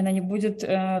 и она не будет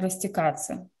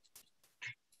растекаться.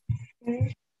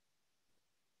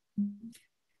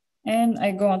 And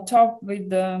I go on top with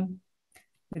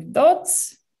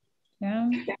dots. Yeah.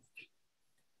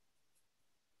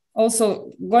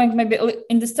 Also going maybe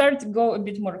in the start, go a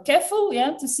bit more careful,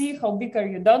 yeah, to see how big are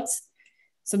your dots.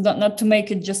 So not to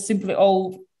make it just simply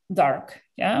all dark,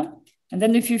 yeah. And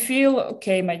then if you feel,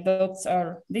 okay, my dots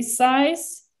are this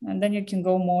size, and then you can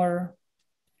go more,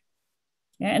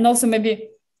 yeah. And also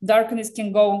maybe darkness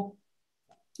can go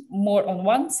more on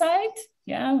one side,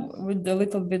 yeah, with a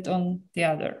little bit on the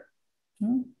other.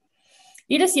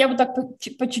 Или я вот так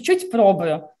по чуть-чуть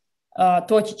пробую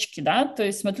точечки, да, то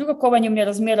есть смотрю, какого они у меня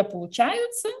размера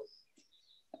получаются.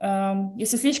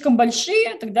 Если слишком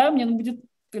большие, тогда мне будет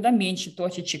тогда меньше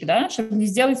точечек, да, чтобы не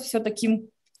сделать все таким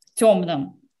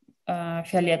темным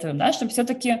фиолетовым, да, чтобы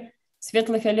все-таки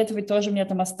светло-фиолетовый тоже у меня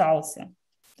там остался.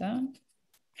 Да.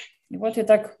 И вот я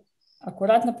так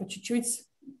аккуратно по чуть-чуть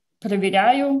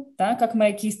проверяю, да, как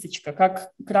моя кисточка,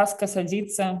 как краска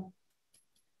садится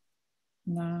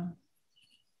на...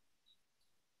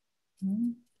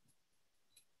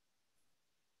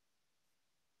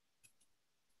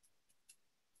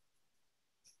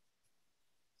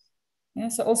 Yeah,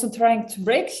 so also trying to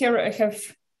break here, I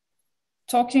have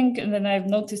talking, and then I've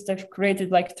noticed I've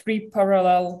created like 3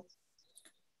 parallel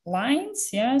lines.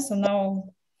 Yeah, so now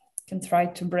I can try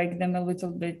to break them a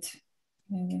little bit.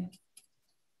 Maybe.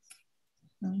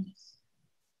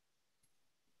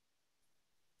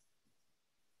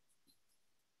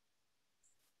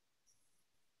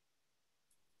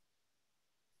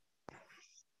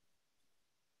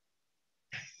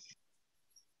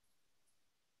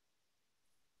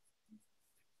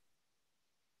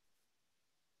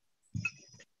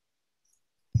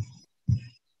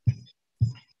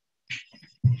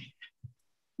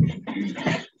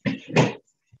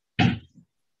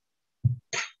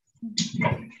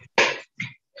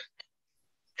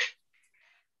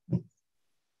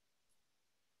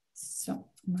 So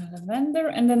my lavender,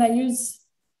 and then I use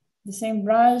the same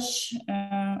brush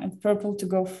and purple to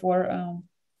go for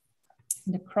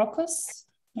the crocus.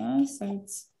 Yeah, so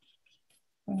it's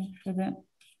for the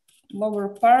lower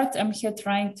part. I'm here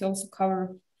trying to also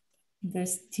cover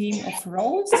this theme of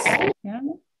rose. Yeah,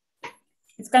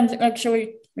 it's kind of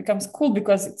actually becomes cool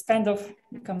because it's kind of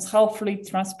becomes halfly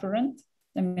transparent.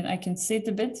 I mean, I can see it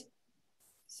a bit.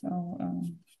 So,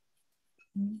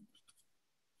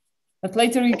 but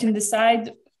later you can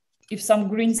decide if some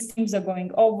green themes are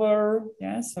going over.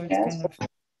 Yeah, so it's kind of.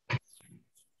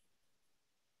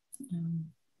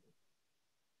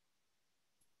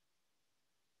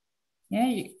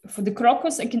 Yeah, for the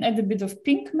crocus, I can add a bit of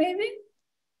pink maybe.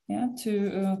 Yeah,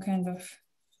 to kind of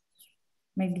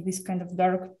make this kind of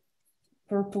dark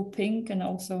purple pink and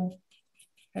also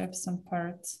have some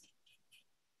parts.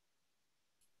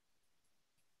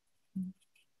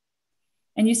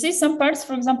 And you see some parts,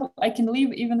 for example, I can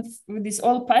leave even with these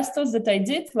oil pastels that I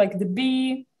did, like the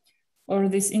bee or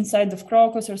this inside of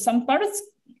crocus, or some parts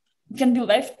can be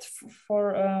left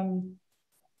for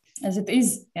as it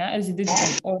is, yeah, as you did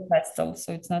with oil pastel.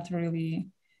 So it's not really...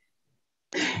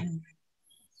 Okay.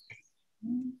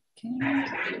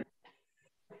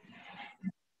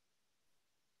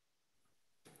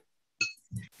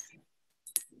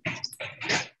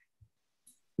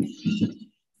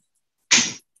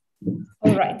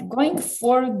 All right, going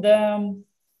for the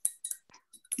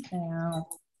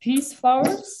peace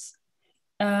flowers,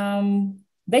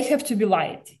 they have to be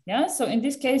light, yeah? So in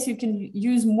this case, you can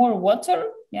use more water,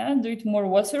 yeah? Do it more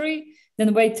watery,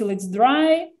 then wait till it's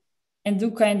dry and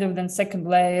do kind of then second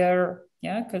layer,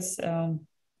 yeah? Because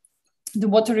the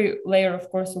watery layer, of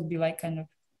course, will be like kind of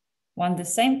one the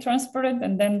same transparent,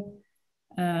 and then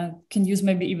can use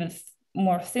maybe even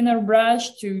more thinner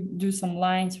brush to do some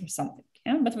lines or something.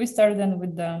 Yeah, but we start then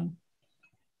with the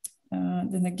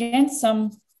then again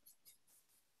some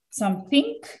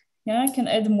pink. Yeah, I can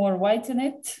add more white in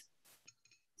it.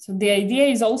 So the idea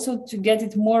is also to get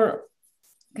it more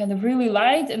kind of really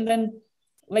light, and then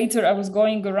later I was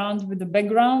going around with the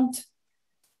background,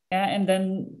 yeah, and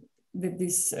then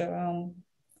these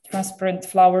transparent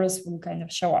flowers will kind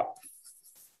of show up.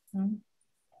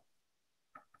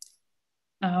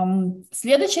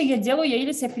 Следующее я делаю,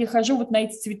 я перехожу вот на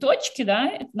эти цветочки,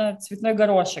 да, на цветной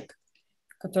горошек,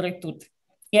 который тут.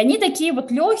 И они такие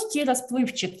вот легкие,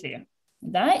 расплывчатые,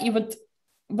 да, и вот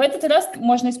в этот раз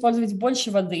можно использовать больше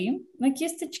воды на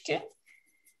кисточке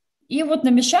и вот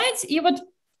намешать, и вот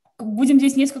будем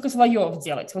здесь несколько слоев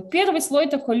делать. Вот первый слой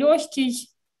такой легкий,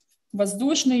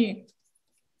 воздушный,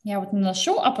 я вот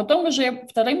наношу, а потом уже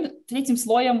вторым, третьим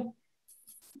слоем,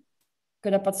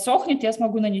 когда подсохнет, я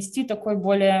смогу нанести такой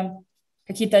более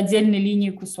какие-то отдельные линии,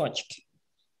 кусочки.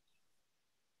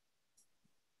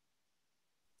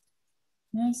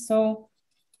 Yeah, so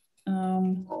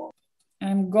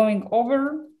I'm going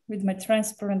over with my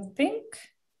transparent pink.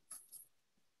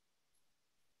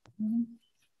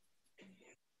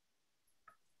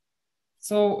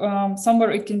 So somewhere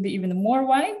it can be even more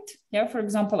white. Yeah, for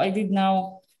example, I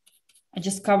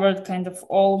just covered kind of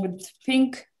all with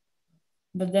pink,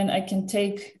 but then I can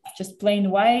take just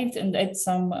plain white and add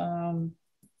some,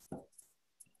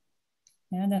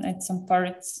 then add some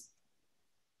parts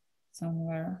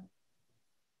somewhere.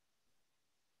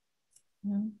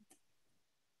 Yeah.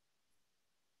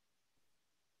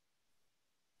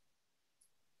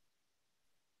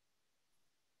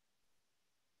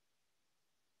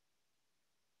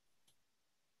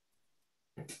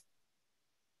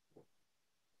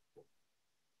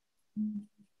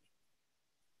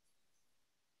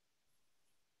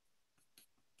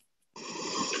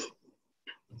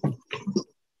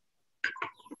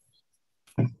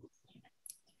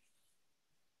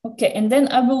 Okay, and then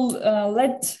I will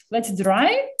let it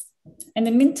dry. In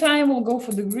the meantime, we'll go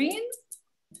for the green,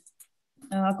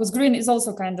 because green is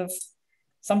also kind of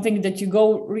something that you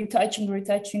go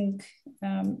retouching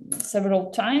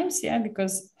several times, yeah,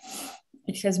 because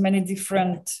it has many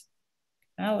different,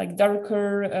 like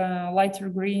darker, lighter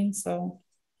green. So,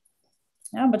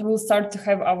 yeah, but we'll start to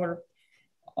have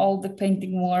all the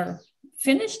painting more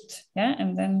finished, yeah,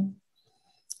 and then.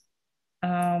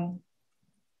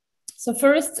 So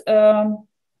first, I'll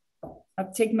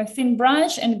take my thin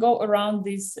brush and go around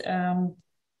these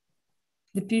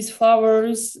the peace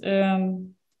flowers,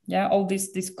 yeah, all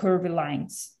these curvy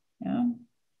lines, yeah.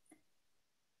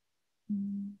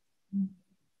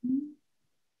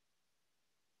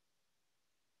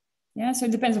 Yeah, so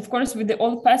it depends. Of course, with the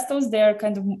old pastels, they are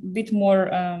kind of a bit more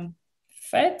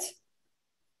fat.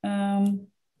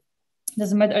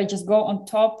 Doesn't matter, I just go on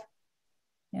top,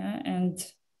 yeah, and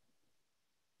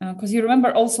because you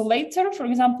remember also later, for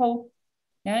example,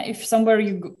 yeah, if somewhere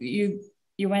you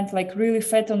went like really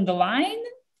fat on the line,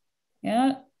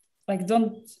 yeah, like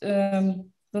don't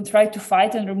try to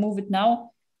fight and remove it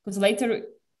now, because later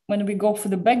when we go for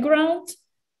the background,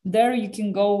 there you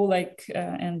can go like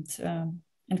and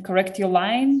correct your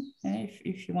line,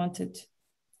 if you want it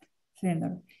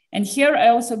thinner. And here I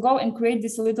also go and create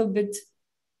this a little bit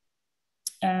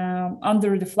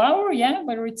under the flower, yeah,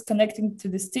 where it's connecting to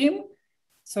the stem.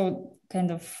 So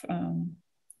kind of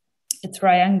a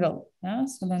triangle, yeah.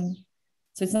 So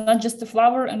it's not just the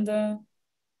flower and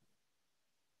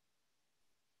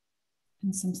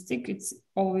some stick. It's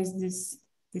always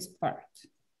this part.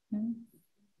 Yeah.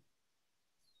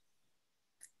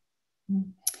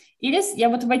 Или я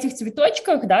вот в этих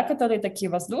цветочках, да, которые такие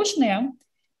воздушные,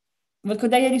 вот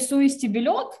когда я рисую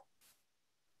стебелек,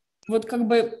 вот как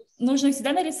бы нужно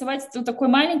всегда нарисовать вот такой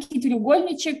маленький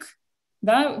треугольничек,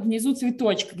 да, внизу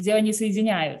цветочка, где они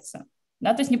соединяются.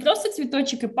 Да, то есть не просто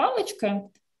цветочек и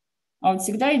палочка, а вот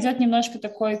всегда идет немножко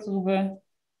такое как бы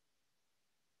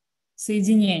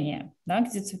соединение, да,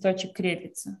 где цветочек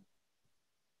крепится.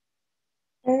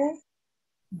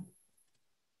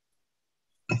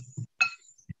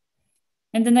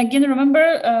 And then again,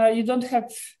 remember, you don't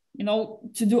have,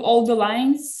 to do all the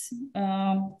lines.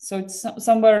 So it's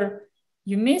somewhere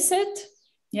you miss it.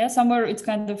 Yeah, somewhere it's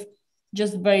kind of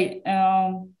just by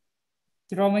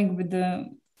drawing with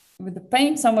the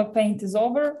paint. Somewhere paint is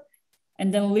over,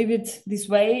 and then leave it this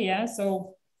way. Yeah,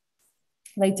 so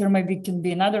later maybe it can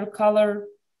be another color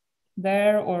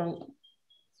there, or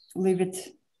leave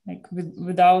it like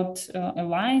without a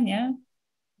line. Yeah,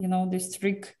 this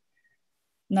trick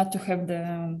not to have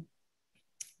the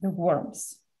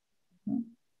worms.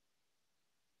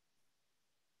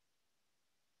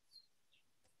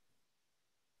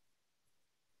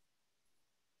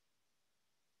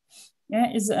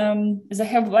 Yeah, is I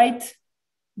have light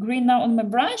green now on my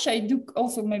brush. I do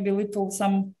also maybe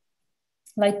some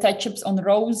light touch-ups on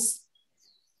rose,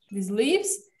 these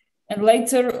leaves. And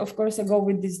later, of course, I go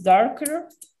with this darker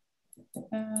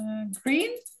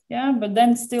green. Yeah, but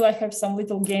then still I have some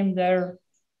little game there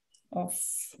of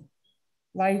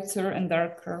lighter and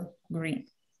darker green.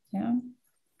 Yeah.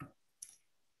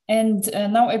 And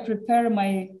now I prepare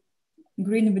my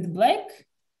green with black.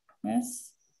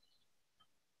 Yes.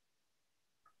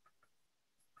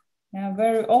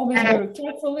 Yeah, always very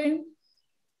carefully.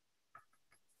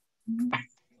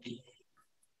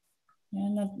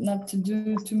 Yeah, not to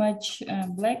do too much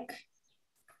black.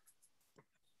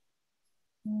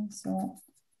 So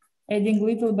adding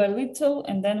little by little,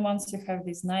 and then once you have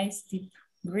this nice deep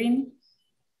green.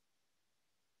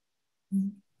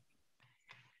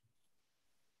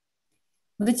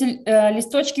 Вот эти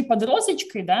листочки под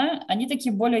розочкой, да, они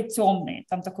такие более темные,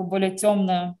 там такой более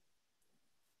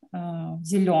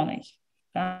темно-зеленый.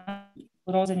 Да?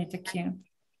 Розы они такие.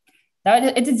 Да,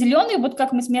 это зеленый, вот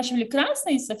как мы смешивали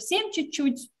красный, совсем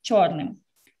чуть-чуть черным.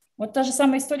 Вот та же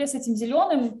самая история с этим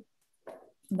зеленым,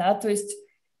 да, то есть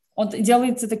он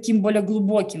делается таким более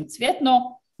глубоким цвет,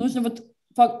 но нужно вот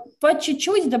по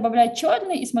чуть-чуть добавлять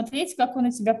черный и смотреть, как он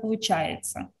у тебя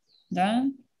получается, да.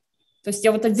 То есть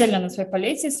я вот отдельно на своей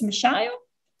палете смешаю,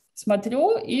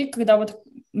 смотрю, и когда вот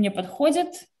мне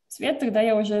подходит цвет, тогда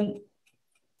я уже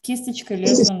кисточкой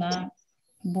лезу на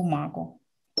бумагу.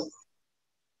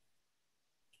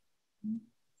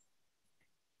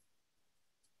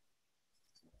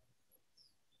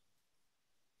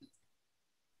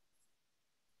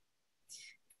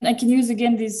 I can use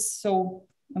again this, so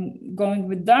I'm going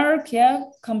with dark, yeah,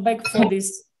 come back for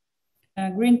this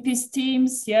green pea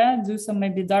stems, yeah, do some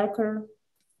maybe darker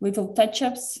little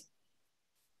touch-ups,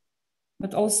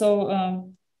 but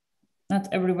also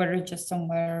not everywhere, just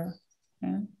somewhere,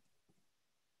 yeah.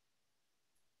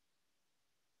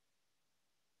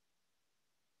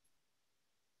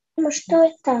 Ну что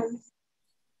это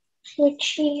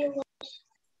случилось?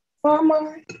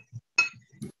 Мама.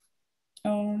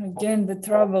 Oh, again, the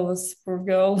troubles, poor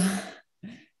girl.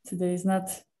 Today is not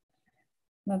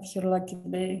her lucky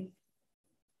day.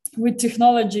 With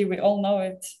technology, we all know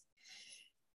it.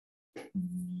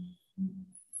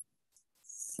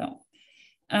 So,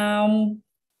 going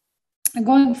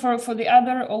for the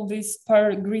other, all these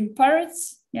green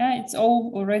parts, yeah, it's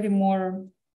all already more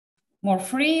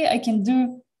free. I can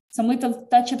do some little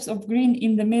touch-ups of green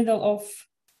in the middle of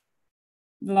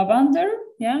the lavender,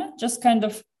 yeah, just kind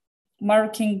of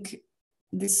marking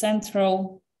the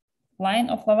central line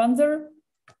of lavender,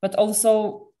 but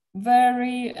also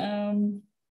very, how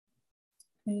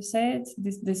you say it?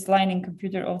 This line in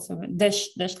computer also,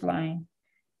 dashed line,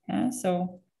 yeah,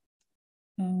 so,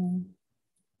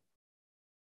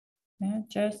 yeah,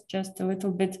 just a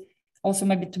little bit, also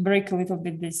maybe to break a little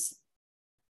bit this,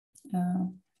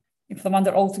 if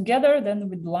lavender all together, then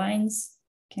with lines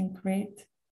can create.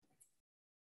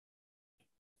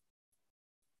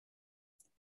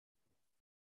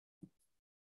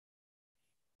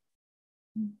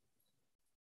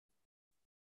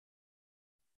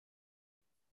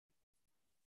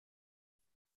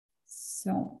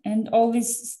 So, and all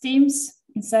these stems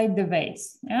inside the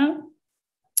vase, yeah.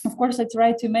 Of course, I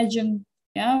try to imagine,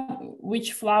 yeah,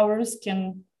 which flowers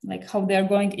can, like how they're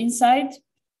going inside,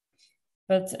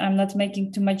 but I'm not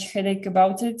making too much headache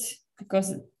about it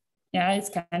because, yeah,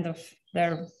 it's kind of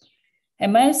they're a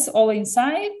mess all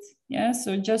inside, yeah.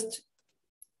 So just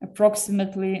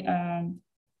approximately, I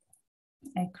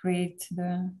create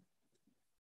the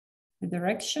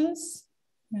directions,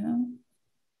 yeah.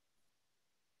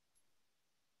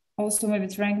 Also, maybe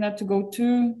trying not to go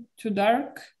too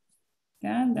dark,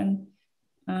 yeah, and then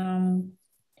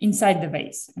inside the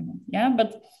vase, yeah.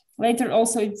 But later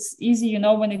also it's easy, you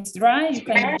know, when it's dry, you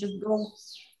kind of just go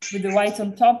with the white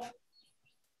on top,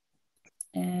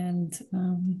 and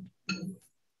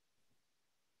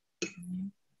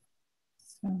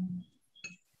so,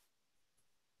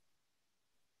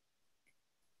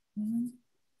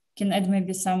 can add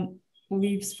maybe some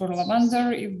leaves for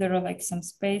lavender if there are like some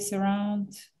space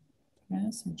around. Yeah,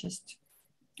 so just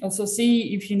also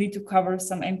see if you need to cover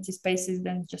some empty spaces,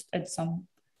 then just add some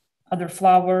other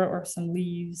flower or some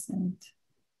leaves. And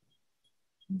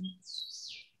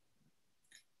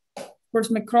of course,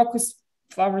 my crocus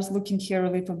flowers looking here a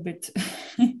little bit,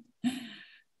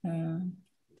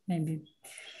 maybe,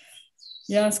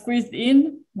 yeah, squeezed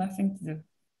in, nothing to do.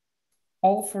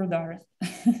 All for Doris,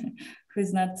 who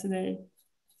is not today.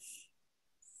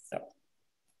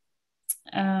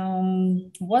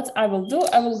 What I will do,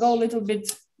 I will go a little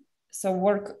bit, so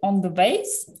work on the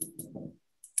base.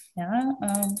 Yeah,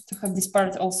 to have this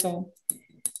part also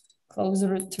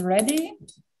closer to ready.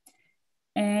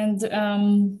 And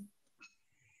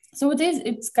so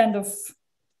it's kind of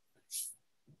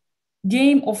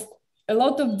game of a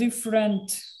lot of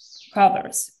different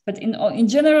colors, but in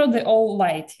general, they're all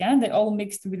light, yeah? They all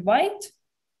mixed with white.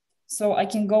 So I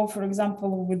can go, for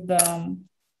example, with the,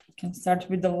 can start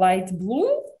with the light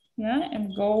blue, yeah?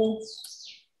 And go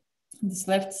this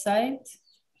left side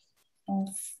of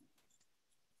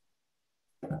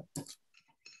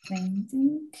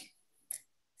painting.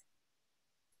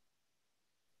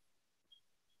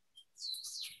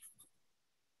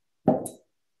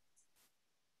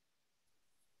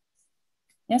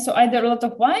 Yeah, so either a lot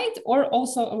of white or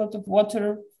also a lot of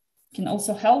water can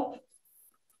also help.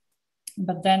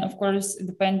 But then, of course, it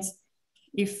depends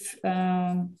if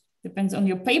depends on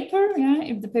your paper. Yeah,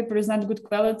 if the paper is not good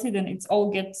quality, then it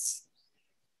all gets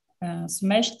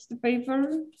smashed the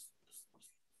paper.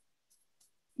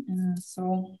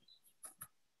 So,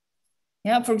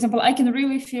 yeah, for example, I can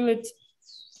really feel it,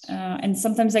 and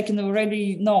sometimes I can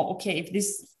already know, okay, if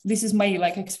this is my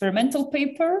like experimental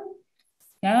paper,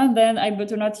 yeah, then I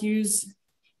better not use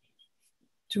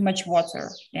too much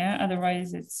water. Yeah,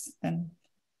 otherwise it's then.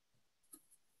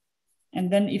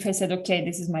 And then if I said, okay,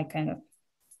 this is my kind of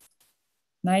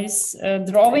nice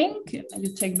drawing,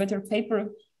 you take better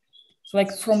paper. So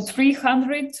like from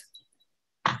 300,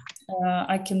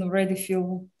 I can already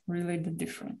feel really the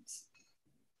difference.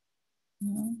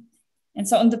 And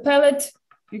so on the palette,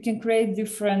 you can create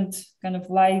different kind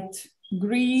of light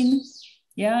green.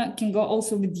 Yeah, can go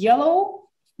also with yellow.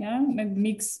 Yeah, maybe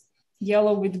mix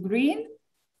yellow with green.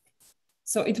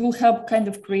 So it will help kind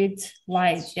of create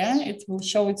light. Yeah, it will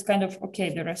show it's kind of, okay,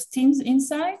 there are steams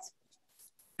inside,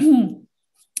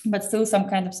 but still some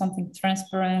kind of something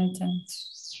transparent.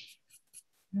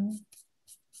 And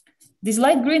this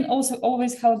light green also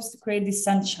always helps to create this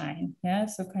sunshine. Yeah,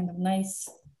 so kind of nice.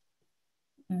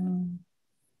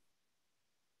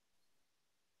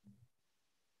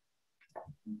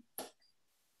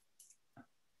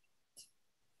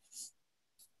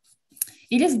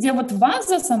 Или где вот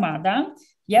ваза сама, да,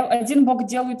 я один бок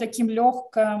делаю таким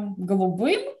легким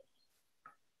голубым,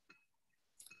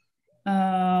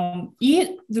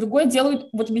 и другой делаю,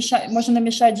 вот можно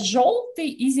намешать желтый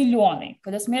и зеленый.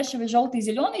 Когда смешиваешь желтый и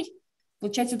зеленый,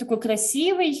 получается такой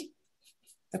красивый,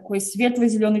 такой светлый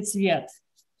зеленый цвет.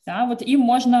 Да, вот им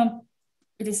можно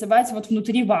рисовать вот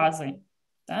внутри вазы.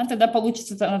 Да, тогда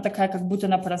получится она такая, как будто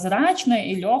она прозрачная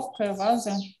и легкая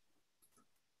ваза.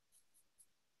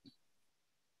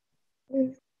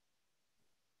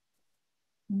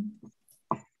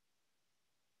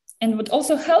 And what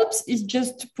also helps is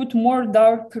just to put more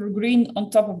darker green on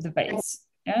top of the vase.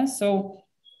 Yeah, so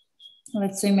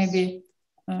let's say maybe,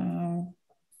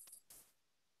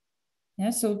 yeah,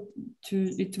 so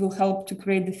it will help to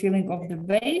create the feeling of the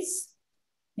vase.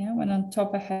 Yeah, when on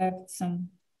top I have some.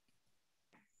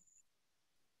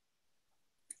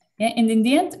 Yeah, and in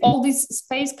the end, all this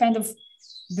space kind of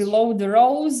below the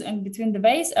rose and between the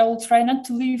vase, I will try not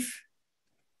to leave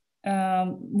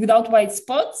without white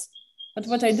spots. But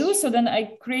what I do, so then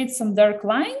I create some dark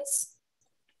lines,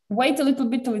 wait a little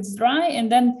bit till it's dry,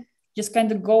 and then just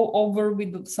kind of go over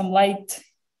with some light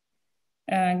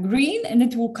green, and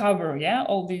it will cover, yeah,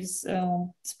 all these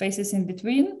spaces in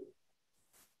between.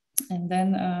 And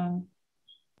then,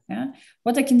 yeah,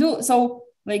 what I can do, so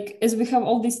like as we have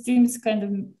all these themes kind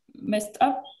of messed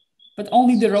up, but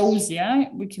only the rose, yeah,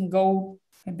 we can go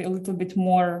maybe a little bit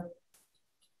more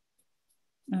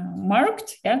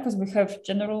marked, yeah, because we have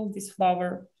general this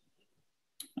flower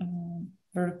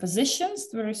very positions,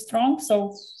 very strong.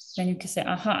 So then you can say,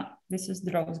 aha, this is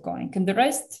the rose going, and the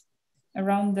rest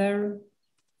around there.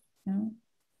 Yeah.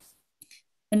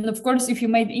 And of course, if you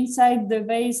made inside the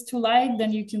vase too light,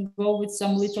 then you can go with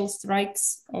some little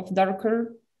strikes of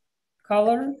darker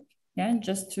color, yeah,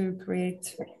 just to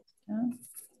create. Yeah.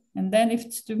 And then if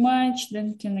it's too much,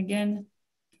 then you can again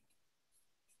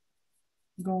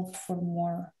go for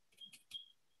more.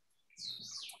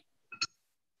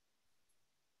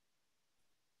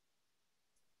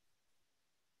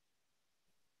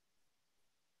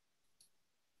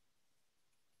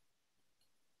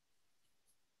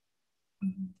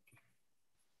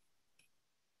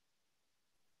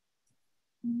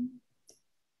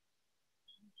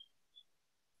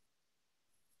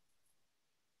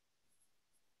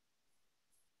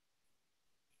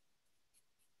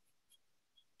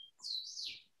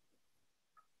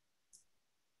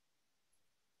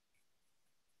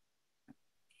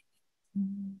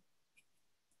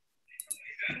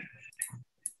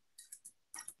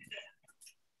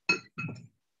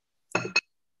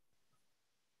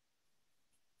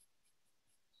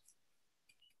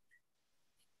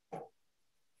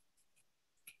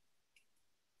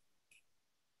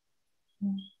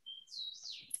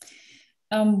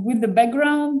 With the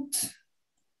background,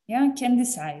 yeah, can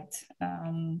decide.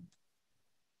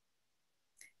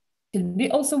 Can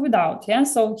be also without, yeah.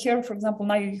 So here, for example,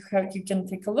 now you can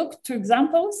take a look, 2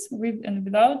 examples with and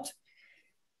without.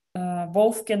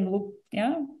 Both can look,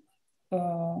 yeah.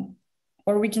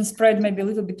 Or we can spread maybe a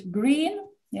little bit green,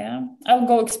 yeah. I'll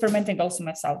go experimenting also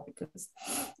myself because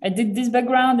I did this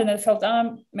background and I felt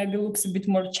maybe it looks a bit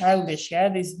more childish, yeah.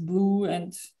 This blue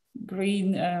and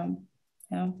green,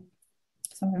 yeah.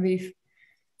 So maybe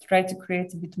try to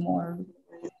create a bit more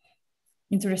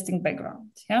interesting background,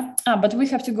 yeah. But we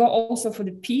have to go also for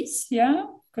the piece, yeah,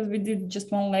 because we did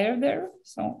just 1 layer there,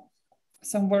 so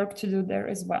some work to do there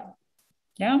as well,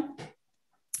 yeah.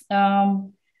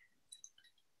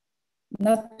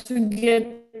 Not to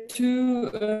get too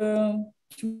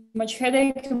much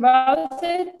headache about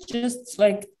it, just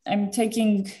like I'm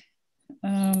taking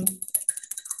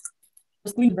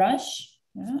green brush,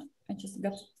 yeah. I just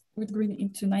got with green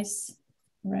into nice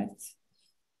red.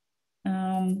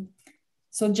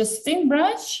 So just thin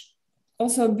brush,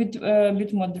 also a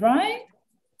bit more dry,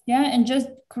 yeah, and just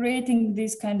creating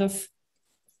these kind of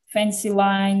fancy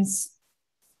lines,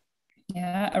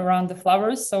 yeah, around the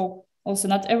flowers. So also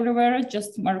not everywhere,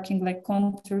 just marking like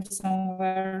contour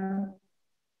somewhere.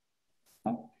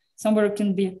 Somewhere it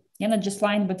can be, yeah, not just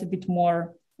line, but a bit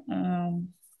more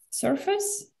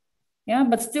surface, yeah,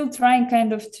 but still trying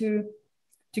kind of to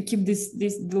keep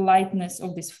the lightness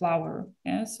of this flower,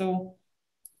 yeah. So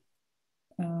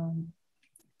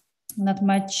not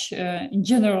much in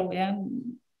general, yeah.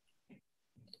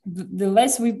 The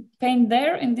less we paint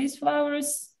there in these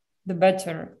flowers, the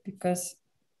better, because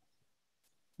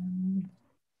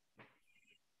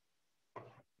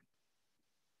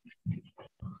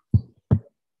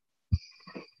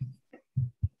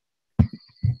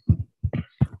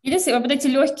если вот эти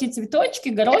легкие цветочки,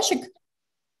 горошек,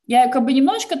 я как бы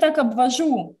немножко так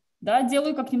обвожу, да,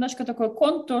 делаю как немножко такой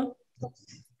контур,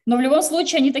 но в любом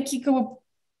случае они такие как бы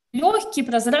легкие,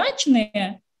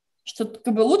 прозрачные, что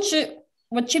как бы лучше,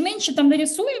 вот чем меньше там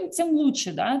нарисуем, тем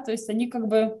лучше, да, то есть они как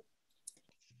бы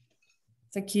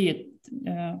такие,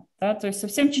 да, то есть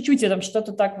совсем чуть-чуть я там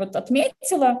что-то так вот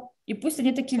отметила, и пусть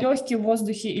они такие легкие в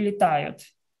воздухе и летают,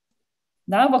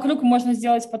 да, вокруг можно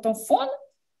сделать потом фон,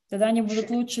 тогда они будут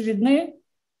лучше видны.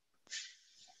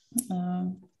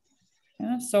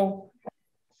 Yeah, so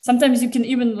sometimes you can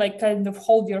even like kind of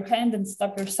hold your hand and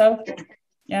stop yourself,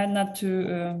 yeah, not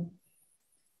to,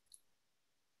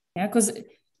 yeah, because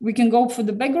we can go for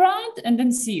the background and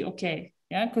then see, okay,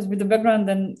 yeah, because with the background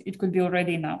then it could be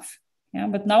already enough, yeah,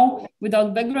 but now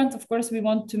without background, of course, we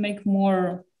want to make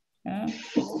more, yeah,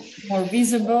 more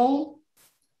visible,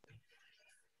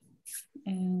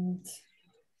 and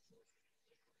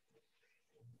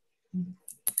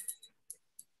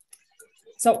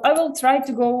so I will try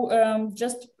to go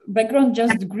just background,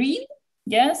 just green,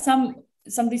 yeah, some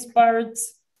these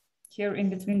parts here in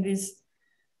between this,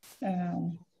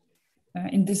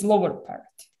 in this lower part,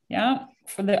 yeah.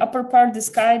 For the upper part, the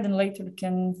sky, then later we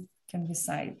can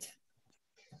decide.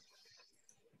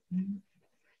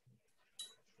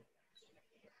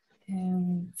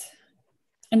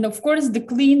 And of course, the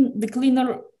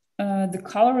cleaner the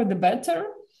color, the better.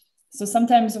 So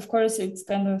sometimes, of course, it's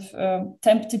kind of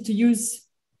tempted to use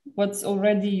what's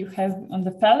already you have on the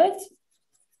palette,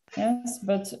 yes,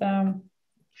 but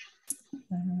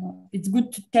it's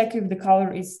good to check if the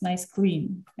color is nice,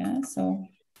 clean, yeah, so.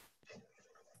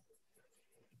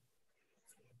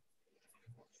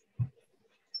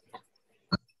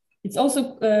 It's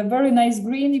also a very nice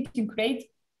green you can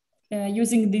create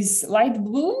using this light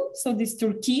blue, so this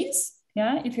turquoise,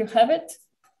 yeah, if you have it,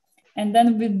 and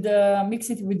then with mix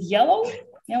it with yellow,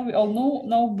 yeah, we all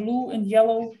know blue and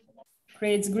yellow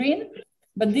creates green,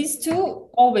 but these two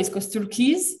always, because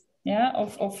turquoise, yeah,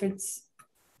 of its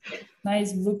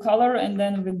nice blue color, and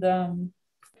then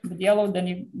with yellow, then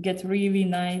you get really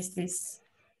nice this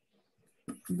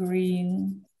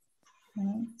green,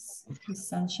 this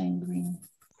sunshine green.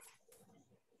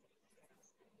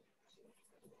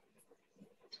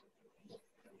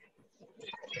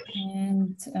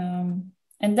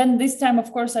 And then this time,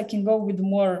 of course, I can go with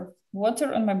more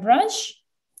water on my brush,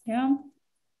 yeah.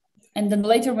 And then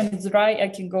later when it's dry, I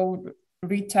can go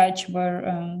retouch where,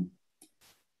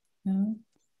 yeah.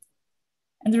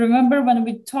 And remember when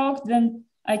we talked, then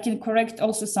I can correct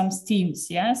also some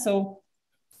steams, yeah. So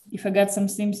if I got some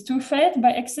steams too fat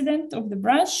by accident of the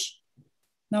brush,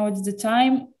 now it's the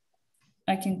time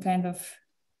I can kind of,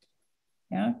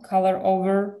 yeah, color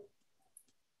over.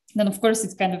 Then of course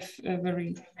it's kind of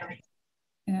very,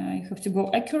 you have to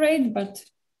go accurate, but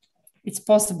it's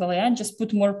possible, yeah. Just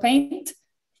put more paint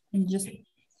And just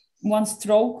one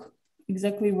stroke,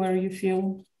 exactly where you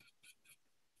feel.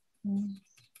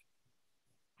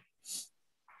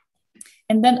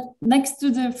 And then next to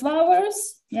the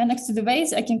flowers, next to the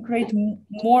vase, I can create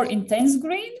more intense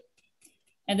green.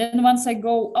 And then once I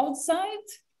go outside,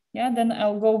 then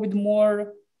I'll go with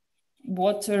more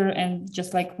water and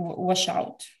just like wash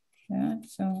out.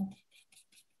 So.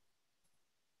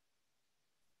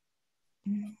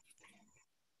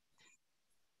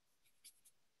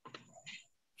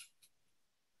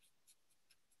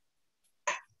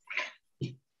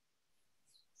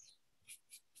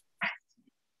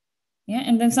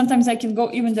 And then sometimes I can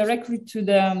go even directly to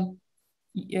the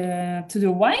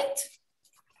white,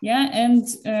 and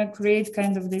create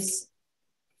kind of this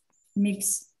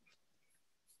mix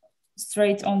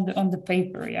straight on the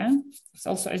paper. It's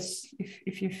also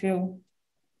if you feel.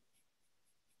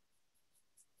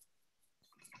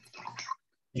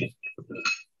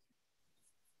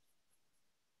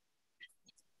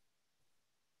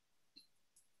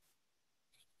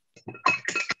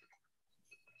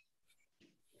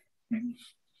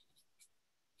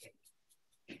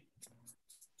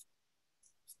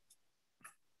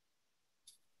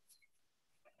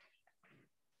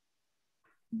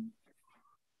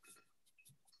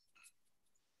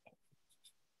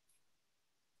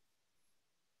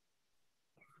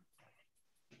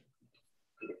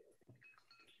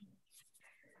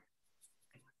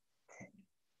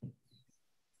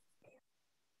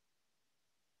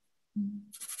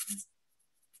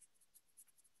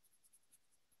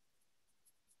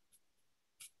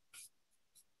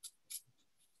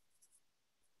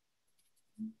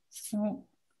 So.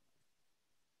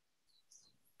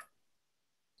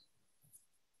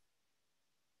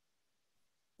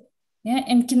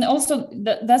 And can also,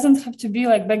 that doesn't have to be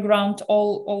like background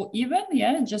all even,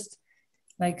 just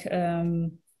like,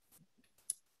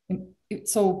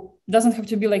 so it doesn't have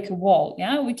to be like a wall,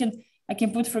 I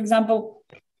can put, for example,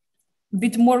 a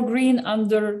bit more green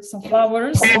under some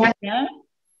flowers,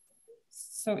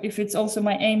 So if it's also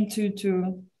my aim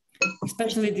to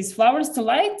especially these flowers to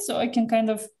light, so I can kind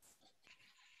of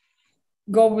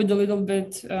go with a little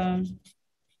bit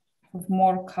of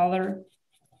more color.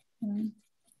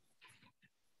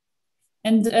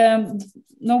 And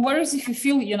no worries if you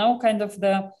feel, kind of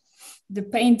the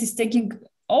paint is taking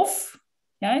off.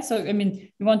 So, I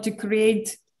mean, you want to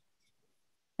create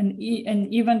an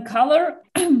even color.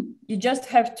 You just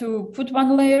have to put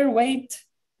one layer, wait.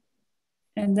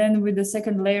 And then with the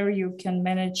second layer, you can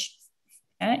manage,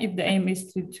 if the aim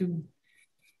is to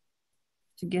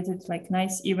get it like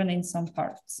nice, even in some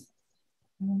parts.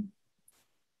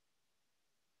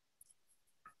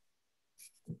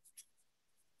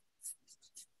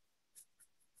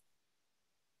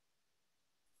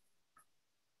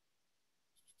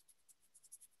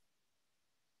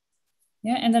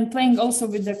 And then playing also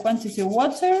with the quantity of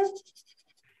water.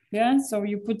 So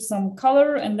you put some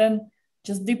color and then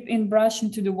just dip in brush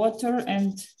into the water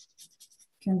and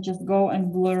can just go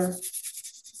and blur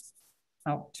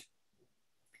out.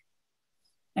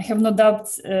 I have no doubt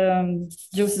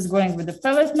Jules is going with the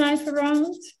palette knife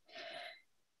around.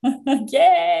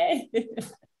 Yay!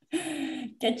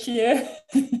 Catch you.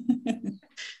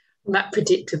 Not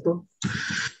predictable.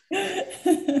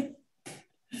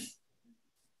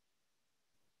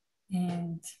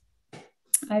 And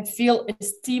I feel a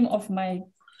steam of my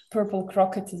purple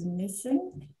croquette is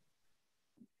missing.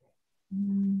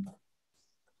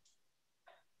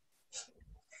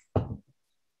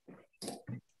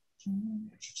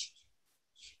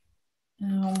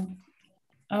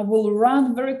 I will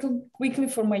run very quickly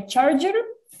for my charger.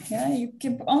 You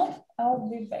keep on. I'll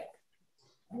be back.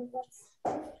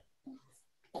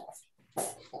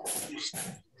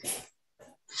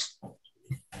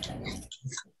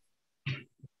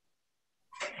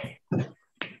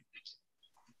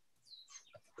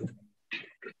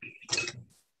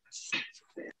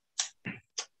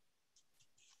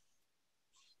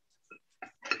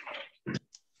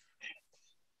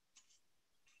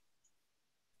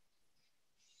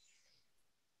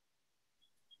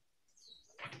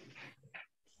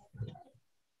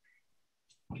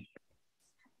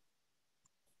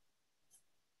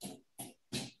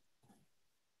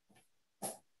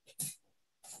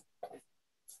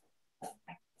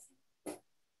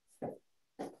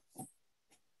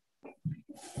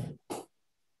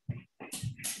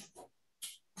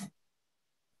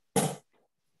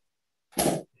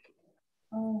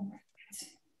 Oh.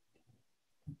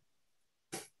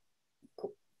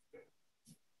 Cool.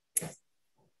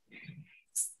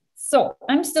 So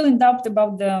I'm still in doubt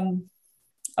about the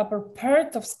upper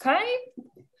part of sky.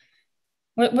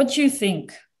 What do you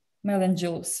think? Melon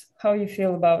Juice. How you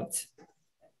feel about?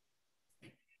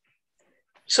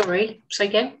 Sorry, say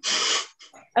again.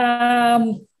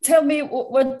 Tell me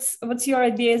what's your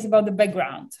ideas about the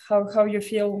background? How you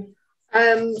feel?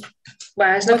 Well,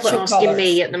 there's no What's point your asking colours?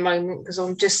 me at the moment because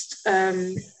I'm just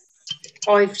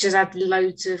I've just had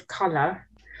loads of colour.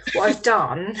 What I've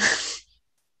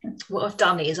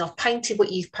done is I've painted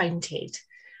what you've painted,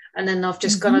 and then I've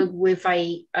just gone with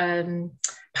a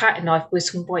pattern knife with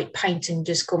some white paint and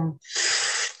just gone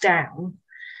down.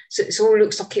 So it all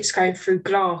looks like it's going through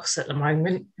glass at the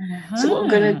moment. So what I'm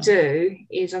going to do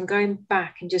is I'm going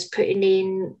back and just putting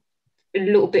in a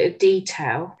little bit of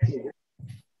detail,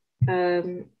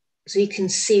 so you can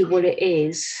see what it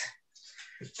is.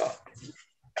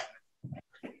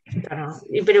 I don't know.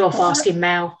 You're better off asking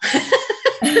Mel.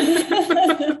 I'm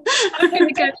going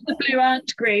to go for the blue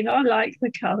and green. I like the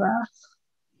colour.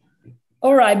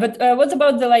 All right, but what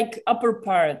about the upper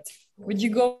part? Would you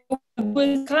go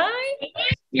blue sky?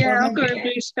 Yeah, I'll go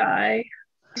blue sky.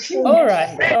 All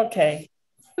right, okay.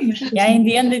 Yeah, in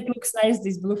the end, it looks nice,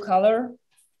 this blue color.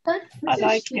 I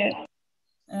like it.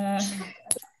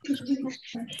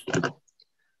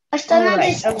 А что надо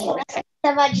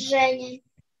рисовать, Женя?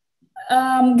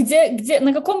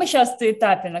 На каком сейчас ты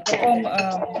этапе? На каком?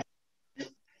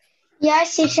 Я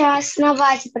сейчас на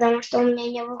вазе, потому что у меня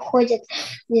не выходит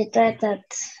где-то этот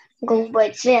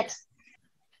голубой цвет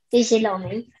и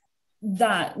зеленый.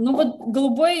 Да, ну вот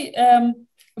голубой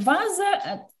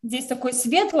ваза, здесь такой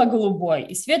светло-голубой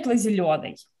и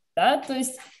светло-зеленый, да, то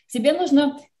есть тебе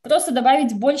нужно просто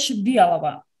добавить больше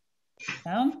белого,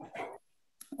 да?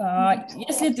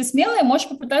 Если ты смелая, можешь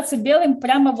попытаться белым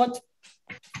прямо вот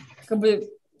как бы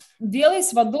белый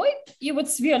с водой и вот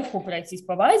сверху пройтись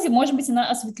по вазе, может быть, она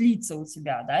осветлится у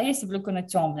тебя, да, если вдруг она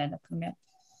темная, например.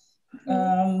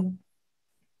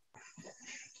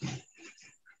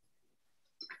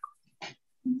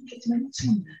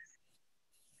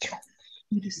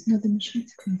 Надо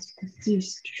мешать, ты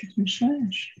здесь чуть-чуть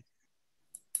мешаешь,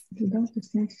 туда ты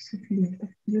становится светлее.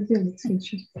 Я белый цвет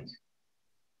сейчас будет.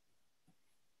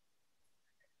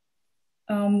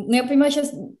 Ну, я понимаю,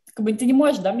 сейчас как бы ты не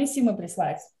можешь, да, мне Симы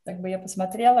прислать? Так бы я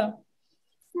посмотрела.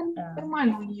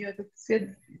 Нормально у нее этот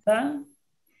цвет. Да?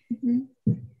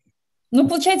 Ну,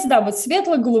 получается, да, вот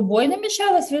светло-голубой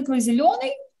намешала,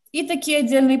 светло-зеленый и такие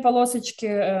отдельные полосочки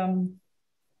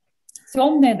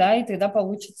темные, да, и тогда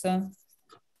получится.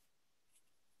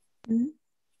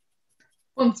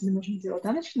 Фон тебе нужно делать,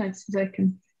 да, начинать,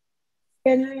 Зайкин?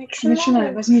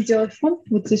 Начинаю. Возьми, делай фон.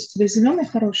 Вот здесь у тебя зеленый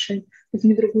хороший.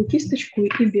 Возьми другую кисточку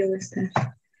и белый ставь.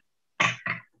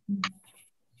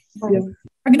 Белый.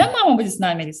 Когда мама будет с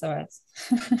нами рисовать?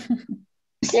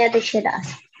 В следующий раз.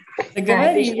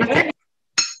 Договорились.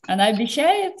 Она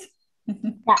обещает?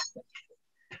 Да.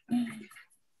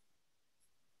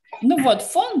 Ну вот,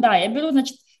 фон, да, я беру,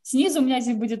 значит, снизу у меня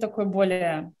здесь будет такой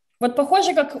более... Вот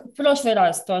похоже, как в прошлый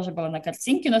раз тоже было на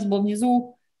картинке. У нас был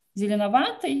внизу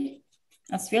зеленоватый,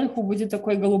 а сверху будет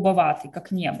такой голубоватый,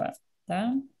 как небо,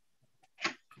 да?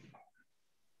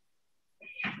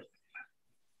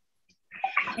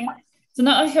 Okay. So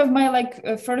now I have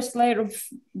my first layer of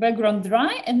background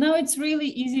dry, and now it's really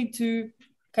easy to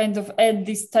kind of add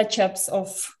these touch-ups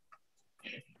of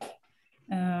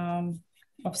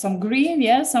some green,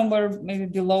 yeah, somewhere maybe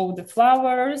below the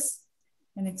flowers,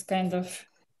 and it's kind of,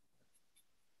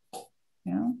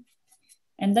 yeah.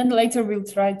 And then later we'll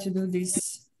try to do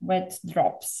these wet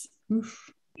drops.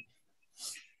 Oof.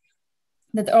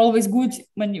 That are always good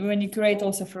when you create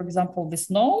also, for example, the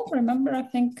snow. Remember, I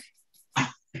think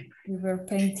we were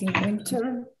painting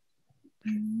winter.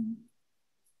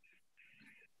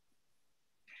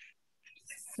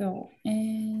 So,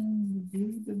 and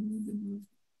the blue.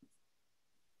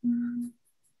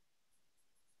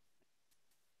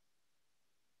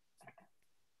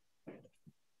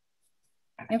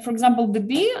 And for example, the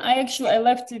bee, I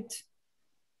left it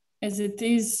as it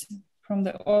is from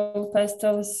the oil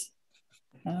pastels.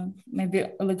 Maybe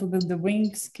a little bit the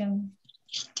wings can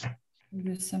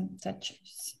do some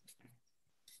touches.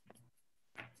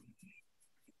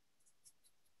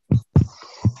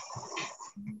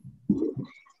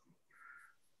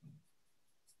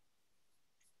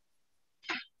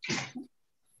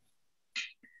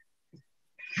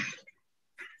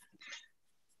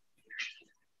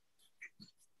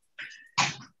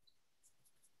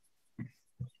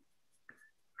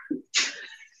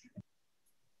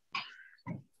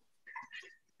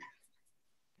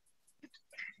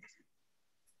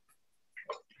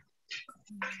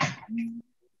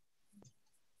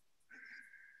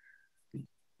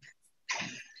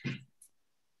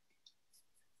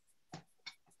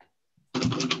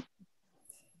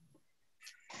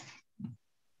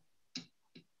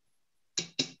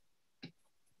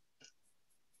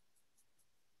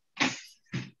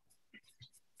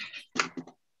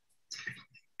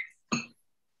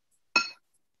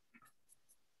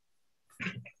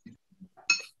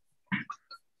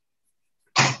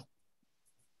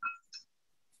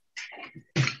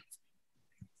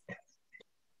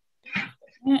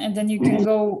 Yeah, and then you can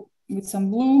go with some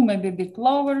blue, maybe a bit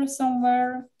lower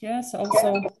somewhere. Yes,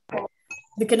 also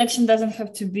the connection doesn't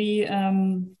have to be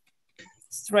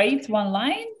straight, one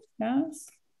line. Yes,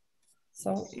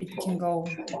 so it can go.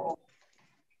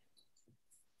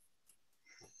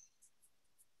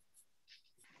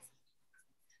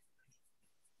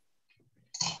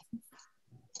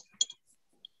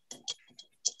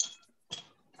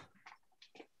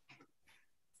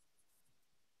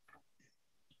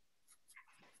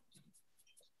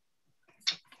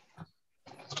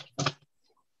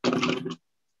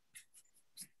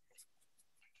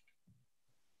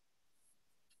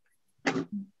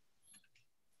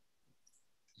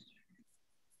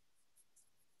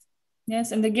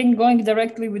 Yes, and again, going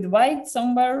directly with white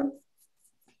somewhere,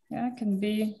 yeah, can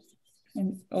be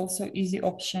an also easy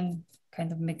option,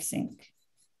 kind of mixing.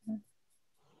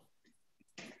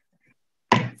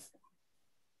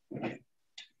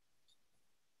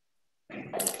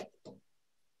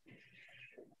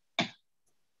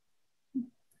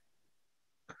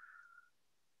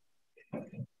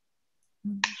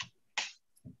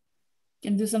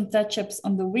 Can do some touch-ups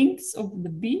on the wings of the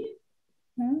bee,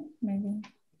 yeah, maybe.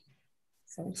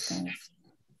 So it's kind of.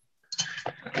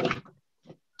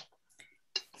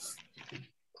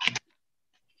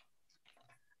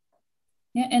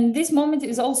 Yeah, and this moment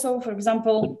is also, for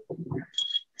example,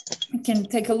 you can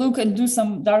take a look and do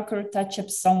some darker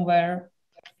touch-ups somewhere.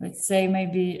 Let's say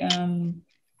maybe,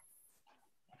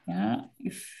 yeah,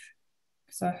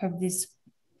 so I have this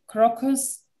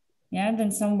crocus, yeah,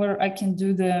 then somewhere I can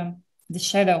do the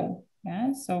shadow,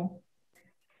 yeah, so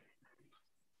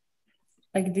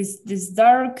like this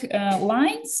dark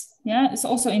lines, yeah, it's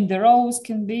also in the rose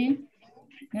can be,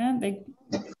 yeah, they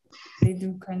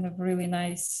do kind of really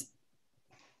nice.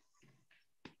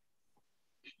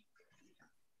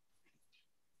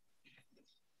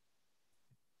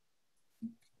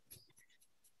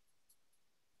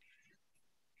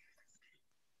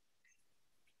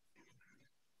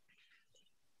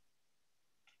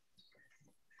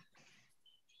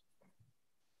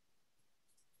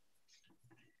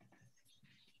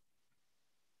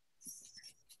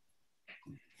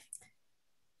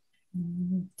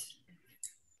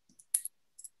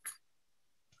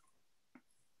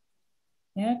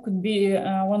 Yeah, could be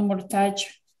one more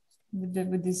touch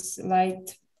with this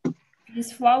light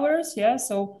peace flowers. Yeah,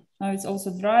 so now it's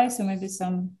also dry, so maybe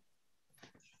some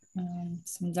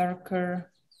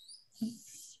darker,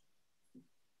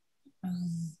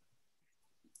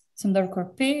 some darker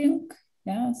pink.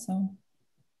 Yeah, so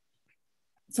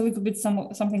it's a little bit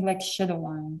something like shadow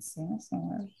lines. Yeah,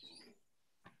 somewhere.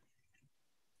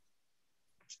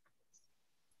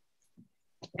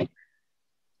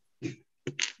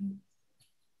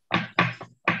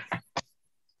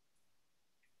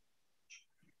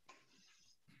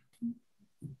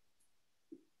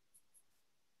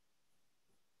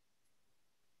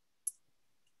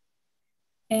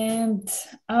 And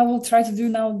I will try to do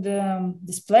now the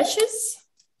splashes.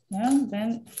 Yeah,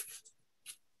 then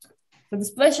for the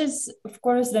splashes, of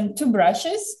course, then 2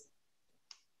 brushes.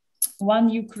 One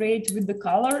you create with the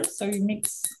color, so you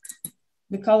mix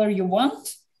the color you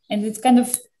want, and it's kind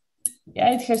of,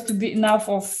 yeah, it has to be enough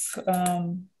of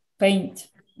paint.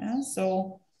 Yeah,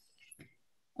 so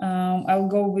I'll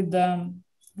go with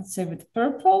let's say with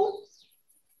purple.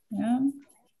 Yeah,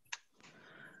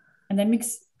 and I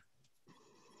mix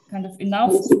kind of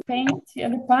enough paint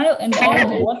in the pile and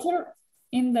add water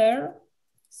in there.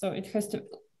 So it has to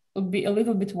be a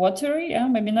little bit watery. Yeah,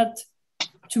 maybe not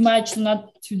too much,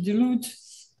 not to dilute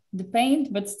the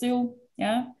paint, but still,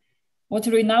 yeah,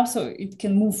 watery enough so it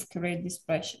can move, create these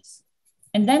splashes.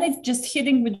 And then it's just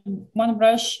hitting with one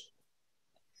brush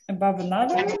above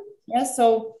another. Yeah,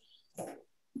 so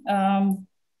the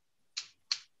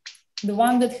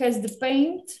one that has the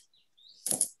paint,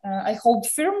 I hold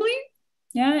firmly.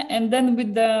 Yeah, and then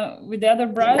with the other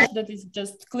brush that is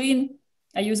just clean,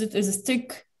 I use it as a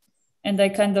stick, and I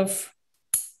kind of,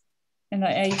 and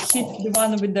I hit the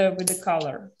one with the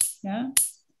color. Yeah,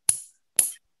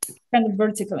 kind of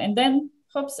vertical, and then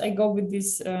hoops, I go with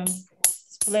these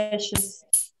splashes.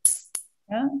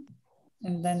 Yeah,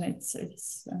 and then it's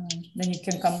then you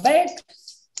can come back,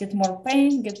 get more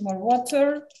paint, get more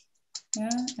water. Yeah,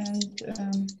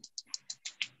 and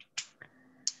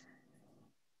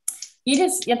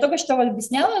Ирис, я только что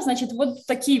объясняла, значит, вот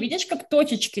такие, видишь, как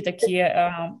точечки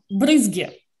такие,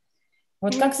 брызги.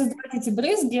 Вот как создавать эти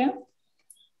брызги,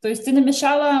 то есть ты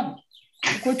намешала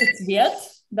какой-то цвет,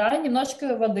 да,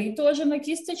 немножко воды тоже на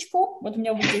кисточку, вот у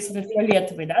меня вот здесь этот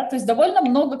фиолетовый, да, то есть довольно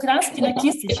много краски на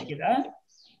кисточке, да,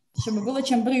 чтобы было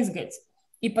чем брызгать.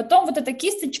 И потом вот эта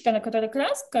кисточка, на которой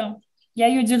краска, я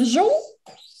ее держу,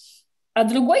 а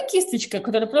другой кисточкой,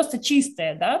 которая просто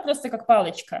чистая, да, просто как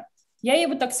палочка, я ее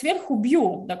вот так сверху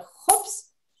бью, так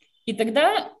хопс, и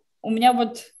тогда у меня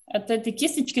вот от этой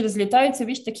кисточки разлетаются,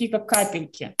 видишь, такие как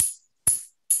капельки.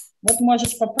 Вот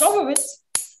можешь попробовать.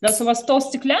 Раз у вас стол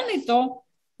стеклянный, то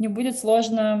не будет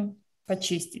сложно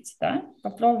почистить, да?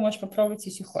 Можешь попробовать,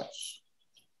 если хочешь.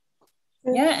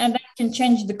 Yeah, and then you can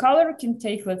change the color. You can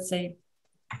take, let's say,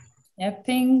 yeah,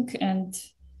 pink and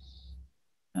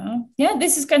yeah,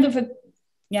 this is kind of a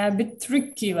bit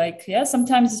tricky. Like, yeah,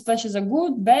 sometimes the splashes are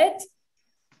good, bad,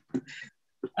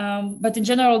 but in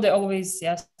general, they always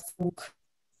look.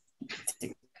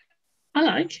 I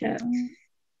like it.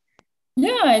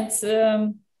 Yeah, it's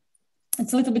a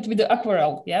little bit with the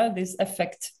aquarelle. Yeah, this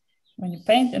effect when you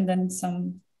paint and then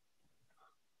some.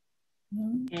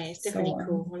 Yeah, it's definitely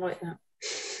cool. I like that.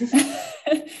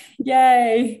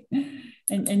 Yay!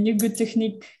 And a new good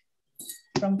technique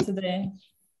from today.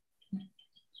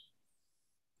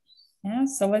 Yeah,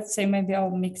 so let's say maybe I'll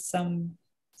mix some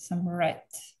red,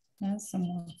 some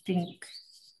more pink.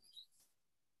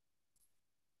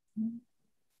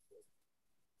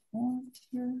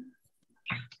 Water.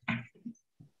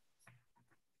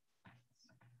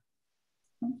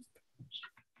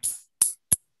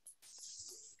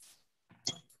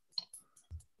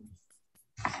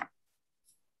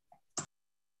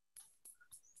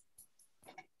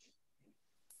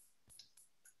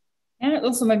 And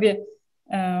also maybe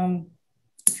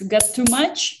if you get too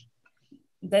much,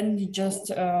 then you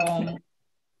just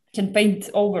can paint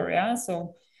over, yeah?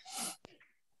 So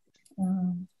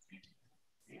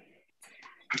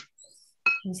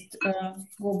just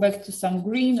go back to some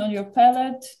green on your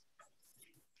palette.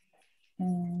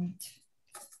 And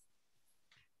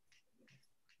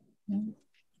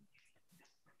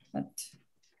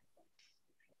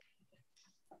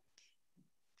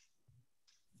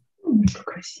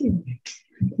Красиво.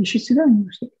 Еще сюда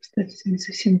немножко поставить, не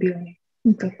совсем белый.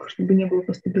 Ну так, чтобы не было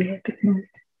просто белое пятно.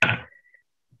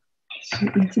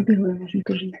 Эти белые можно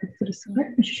тоже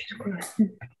рисовать, но чуть-чуть аккуратно.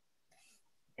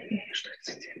 Что это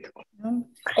за цвет такой?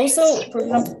 Also, for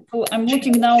example, I'm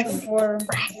looking now for...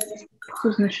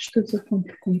 Что значит, что это за фон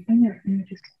такой? Непонятно.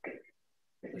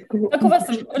 Как у вас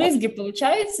там брызги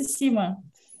получаются, Сима?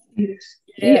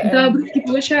 Да, брызги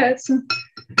получаются.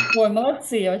 Ой,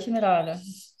 молодцы, я очень рада.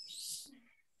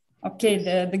 Okay,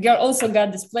 the girl also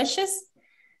got the splashes,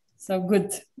 so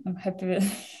good. I'm happy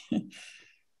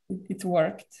it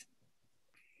worked.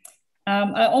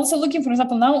 I'm also looking, for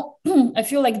example, now I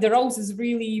feel like the rose is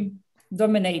really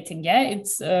dominating. Yeah,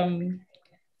 it's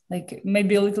like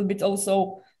maybe a little bit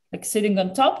also like sitting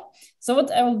on top. So what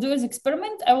I will do is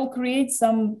experiment. I will create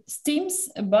some steams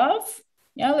above.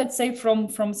 Yeah, let's say from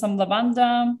some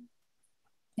lavender.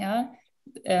 Yeah.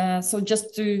 So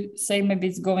just to say maybe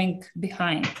it's going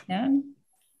behind, yeah.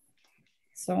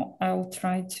 So I will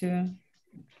try to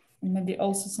maybe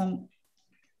also some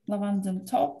lavender on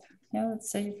top. Yeah, let's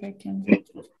say if I can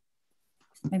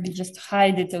maybe just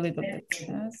hide it a little bit.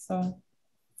 Yeah, so.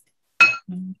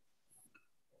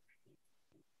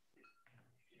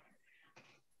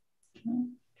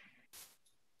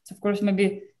 So of course, maybe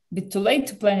a bit too late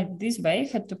to plan it this way.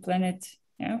 I had to plan it,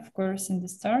 yeah, of course, in the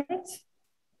start.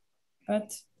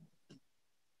 But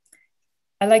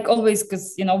I like always,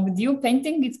 because, you know, with you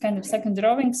painting, it's kind of second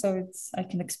drawing, so I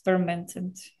can experiment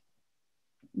and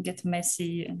get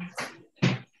messy. And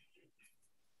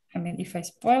I mean, if I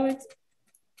spoil it,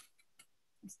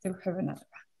 I still have another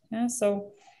one. Yeah,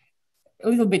 so a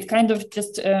little bit, kind of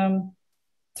just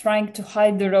trying to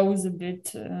hide the rose a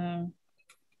bit.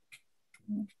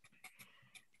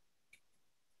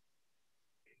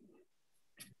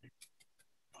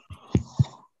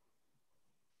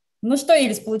 Ну что,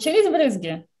 Ирис, получились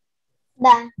брызги?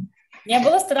 Да. Не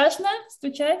было страшно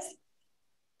стучать?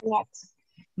 Нет.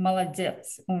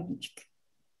 Молодец, умничка.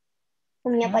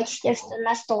 У меня почти что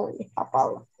на стол не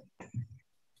попало.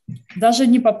 Даже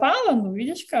не попало? Ну,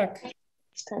 видишь как?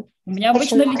 Что? У меня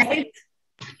обычно летит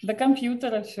до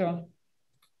компьютера все.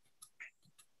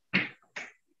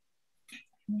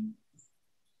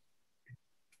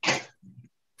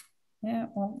 Yeah,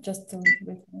 well, just a little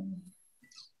bit.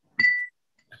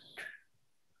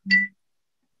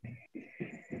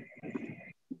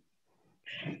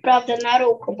 Правда, на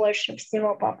руку больше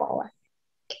всего попало.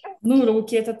 Ну,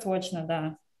 руки это точно,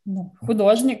 да. Ну,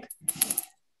 художник.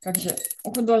 Как же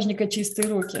у художника чистые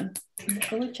руки? Не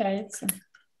получается.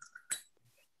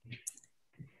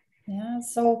 Yeah,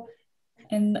 so,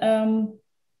 and,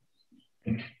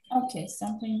 okay,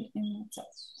 something in the chat.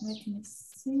 Let me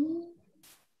see.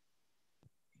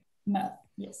 Mel,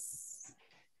 yes.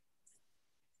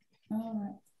 All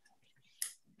right.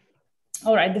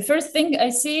 All right, the first thing I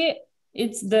see,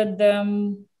 it's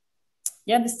the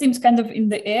steam's kind of in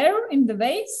the air in the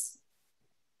vase,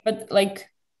 but like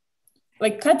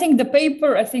cutting the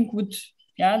paper, I think would,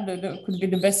 could be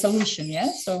the best solution. Yeah,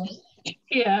 so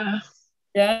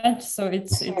so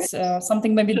it's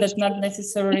something maybe that's not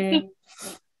necessary.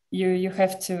 You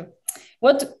have to.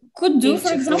 What could do,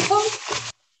 for example,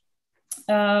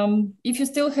 if you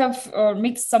still have or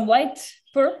mix some light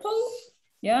purple,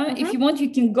 if you want, you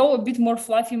can go a bit more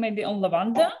fluffy, maybe on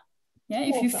lavender. Yeah,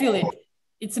 if you feel it,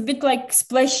 it's a bit like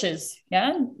splashes.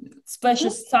 Yeah,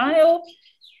 splashes style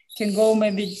can go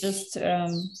maybe just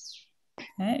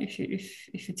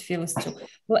if it feels too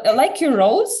like your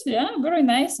rose. Yeah, very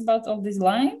nice about all these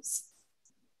lines.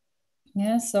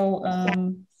 Yeah, so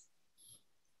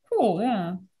cool.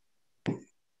 Yeah,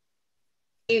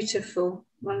 beautiful.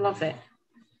 I love it.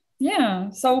 Yeah,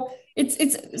 so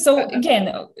it's so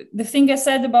again, the thing I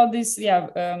said about this,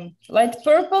 light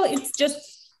purple, it's just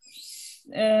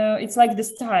it's like the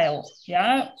style.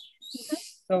 Yeah,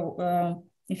 so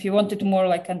if you wanted more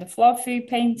like kind of fluffy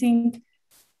painting,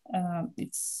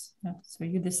 it's so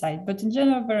you decide, but in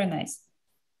general, very nice.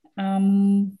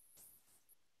 And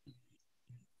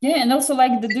also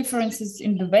like the differences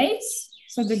in the vase.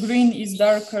 So the green is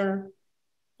darker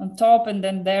on top, and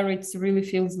then there it really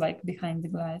feels like behind the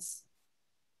glass.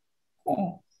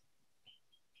 Cool.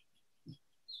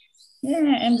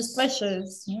 Yeah, and the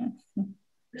splashes. Yeah.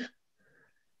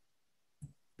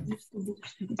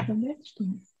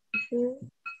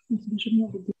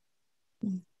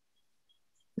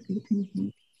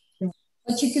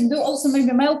 But you can do also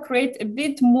maybe, Mel, create a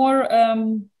bit more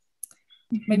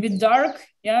maybe dark,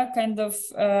 kind of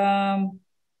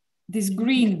this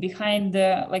green behind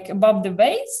the, like above the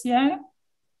base,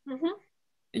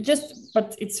 just,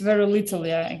 but it's very little,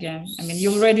 again. I mean,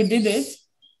 you already did it.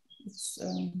 It's,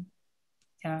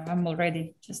 I'm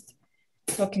already just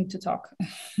talking to talk.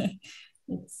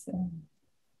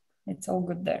 It's all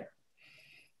good there.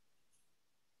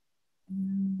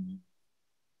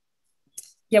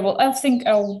 Yeah, well, I think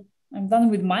I'm done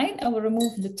with mine. I will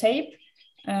remove the tape.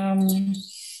 So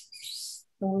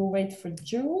we'll wait for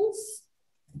Jules.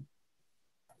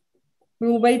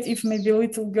 We'll wait if maybe a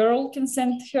little girl can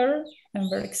send her. I'm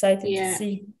very excited to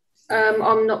see.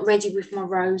 I'm not ready with my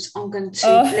rose. I'm going to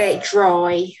let it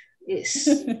dry.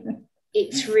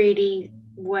 It's really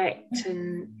wet,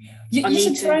 and you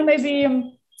should try maybe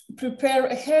prepare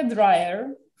a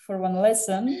hairdryer for one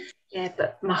lesson. Yeah,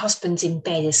 but my husband's in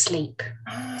bed asleep,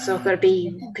 so I've got to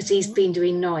be, because he's been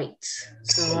doing nights,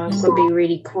 so I've got to be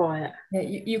really quiet. Yeah,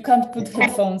 you can't put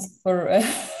headphones for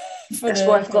that's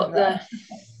why I've got the.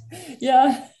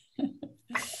 Yeah.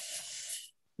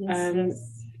 Yes.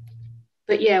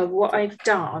 But yeah, what I've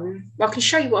done, well, I can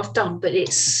show you what I've done, but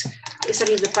it's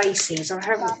only the bases. I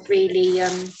haven't really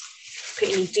put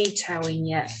any detail in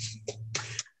yet.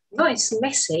 Nice,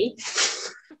 messy.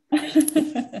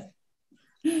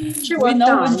 We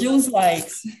know what Jules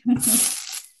likes.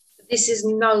 This is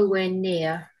nowhere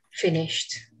near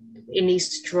finished. It needs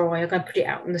to dry. I'm going to put it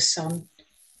out in the sun.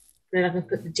 Then I can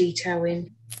put the detail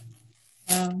in.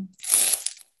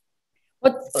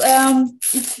 But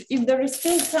if there is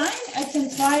still time, I can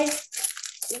try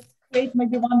to create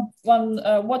maybe one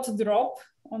water drop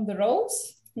on the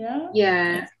rose.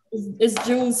 Yeah. As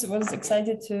Jules was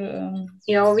excited to.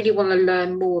 I really want to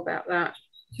learn more about that.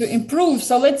 To improve.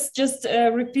 So let's just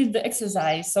repeat the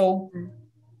exercise. So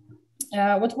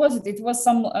what was it? It was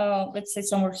some, let's say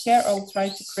somewhere here, I'll try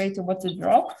to create a water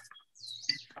drop.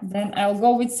 Then I'll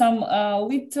go with some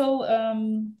little,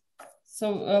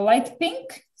 light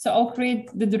pink. So I'll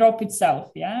create the drop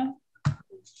itself,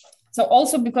 So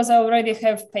also because I already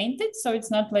have painted, so it's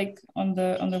not like on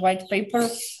the white paper.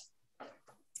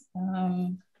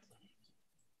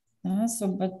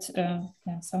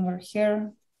 Somewhere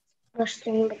here.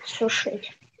 Что-нибудь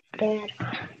сушить. Например,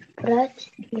 брать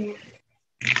и...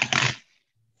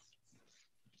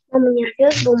 Он мне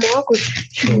рвет бумагу.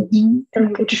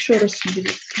 Еще раз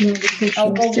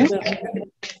I'll go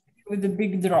with the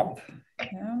big drop.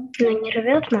 Но не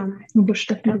рвет, мама? Ну, больше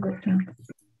так не говорит.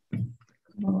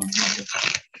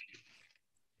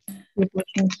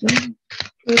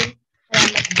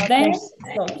 Then,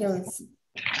 okay, let's see.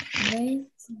 Wait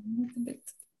a little bit.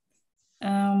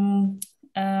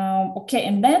 Okay,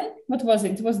 and then what was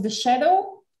it? It was the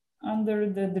shadow under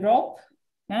the drop.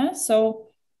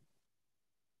 So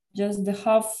just the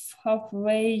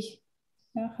halfway,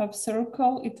 half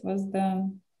circle. It was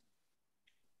the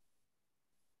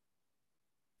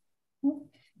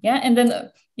and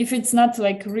then if it's not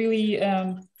like really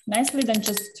nicely, then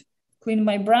just clean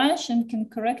my brush and can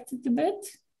correct it a bit.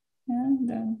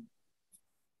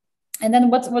 And then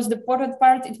what was the important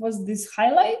part? It was this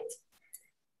highlight.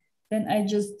 Then I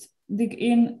just dig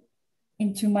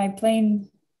into my plain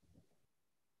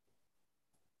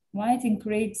white and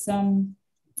create some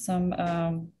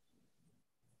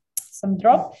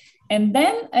drop. And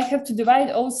then I have to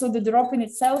divide also the drop in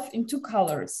itself in 2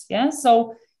 colors. Yeah.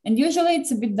 So, and usually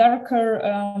it's a bit darker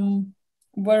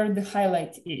where the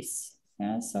highlight is.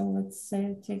 Yeah. So let's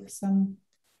say take some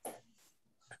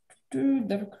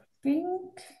dark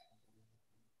pink.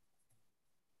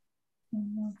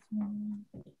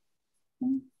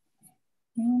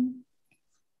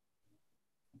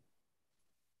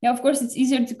 Yeah, of course, it's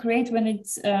easier to create when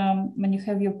it's when you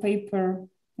have your paper,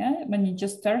 yeah, when you're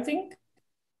just starting.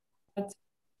 But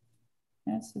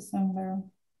yeah, so somewhere,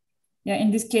 yeah, in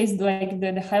this case, like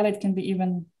the highlight can be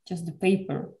even just the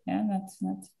paper. Yeah, that's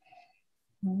not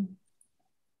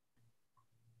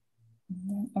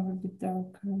or a bit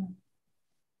darker.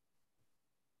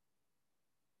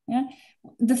 Yeah,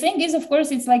 the thing is, of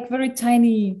course, it's like very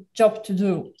tiny job to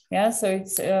do. Yeah, so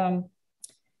it's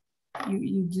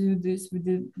you do this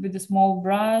with a small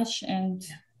brush and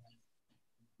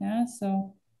yeah.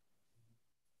 So,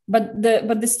 but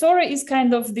the story is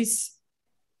kind of this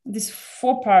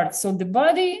 4 parts. So the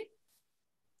body,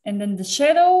 and then the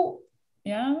shadow,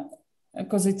 yeah,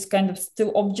 because it's kind of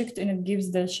still object and it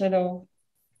gives the shadow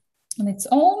on its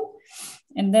own.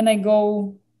 And then I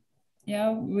go, yeah,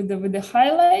 with the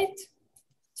highlight.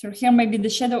 So here maybe the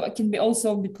shadow can be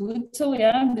also a bit little,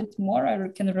 yeah, a bit more. I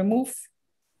can remove,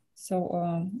 so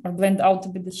or blend out a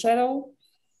bit the shadow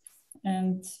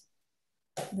and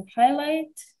the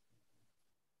highlight.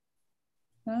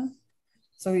 Yeah.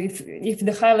 So if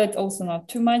the highlight also not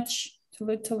too much, too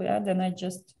little, yeah, then I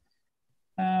just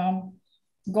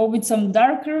go with some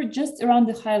darker just around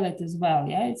the highlight as well.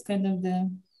 Yeah, it's kind of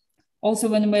also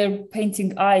when we're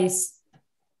painting eyes,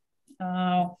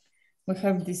 we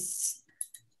have this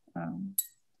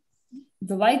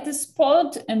the lightest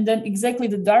spot, and then exactly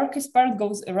the darkest part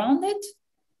goes around it.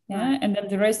 Yeah, and then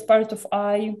the rest part of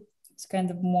eye is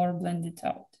kind of more blended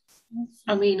out.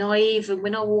 I mean,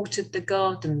 when I watered the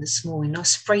garden this morning, I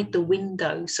sprayed the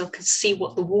window so I could see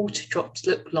what the water drops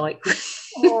look like.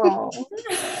 Oh.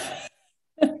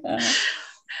 I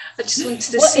just wanted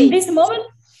to see. In this moment,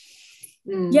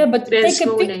 yeah, but take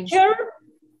a picture,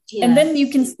 and then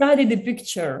you can study the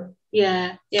picture.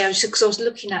 Yeah, because I was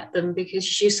looking at them, because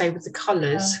as you say, with the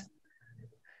colours,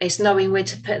 it's knowing where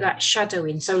to put that shadow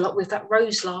in. So like with that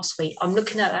rose last week, I'm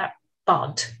looking at that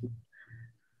bud,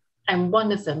 and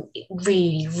one of them, it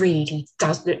really, really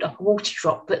does look like a water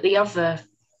drop, but the other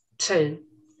 2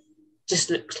 just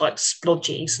looks like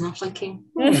splodges. And I'm thinking,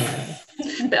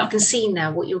 but I can see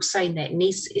now what you're saying there.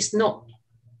 It's not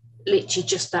literally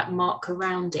just that mark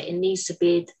around it. It needs to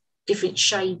be different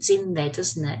shades in there,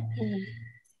 doesn't it?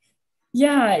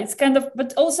 Yeah, it's kind of,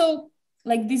 but also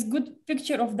like this good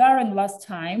picture of Darren last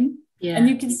time. Yeah. And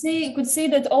you could see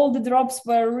that all the drops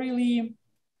were really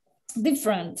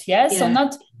different. Yeah. So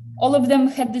not all of them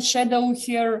had the shadow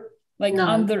here, like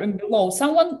under and below.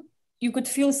 You could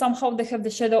feel somehow they have the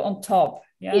shadow on top.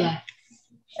 Yeah.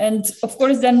 And of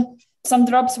course, then some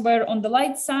drops were on the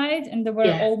light side and they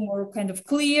were all more kind of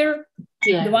clear.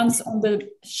 The ones on the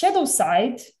shadow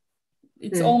side,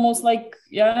 it's almost like,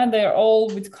 they're all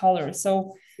with color.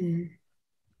 So,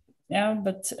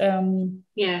 but... so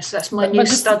that's my new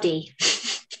study.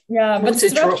 But the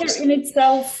structure in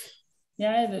itself,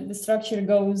 the structure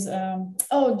goes...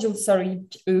 Jill, sorry.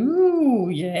 Ooh,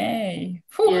 yay.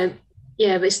 Whew.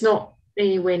 Yeah, but it's not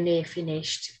anywhere near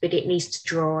finished, but it needs to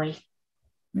dry.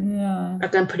 Yeah, I'll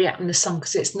go and put it out in the sun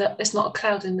because it's not a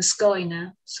cloud in the sky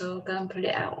now. So I'll go and put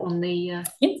it out on the.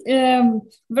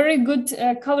 Very good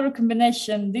color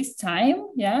combination this time.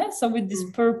 Yeah, so with this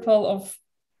purple of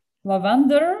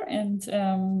lavender and.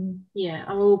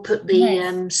 I will put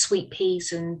the sweet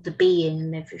peas and the bee in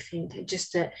and everything.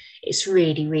 Just it's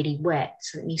really, really wet,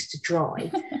 so it needs to dry.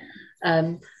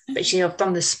 But I've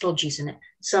done the splodges in it.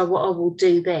 So what I will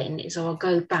do then is I'll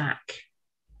go back,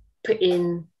 put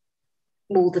in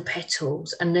all the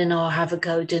petals, and then I'll have a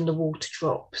go doing the water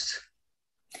drops.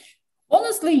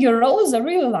 Honestly, your rose I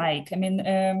really like. I mean,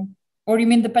 or you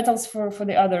mean the petals for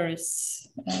the others?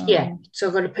 So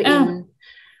I've got to put in.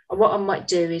 What I might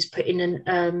do is put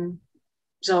in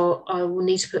so I will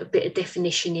need to put a bit of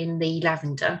definition in the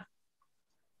lavender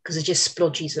because they're just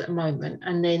splodges at the moment,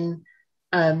 and then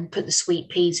put the sweet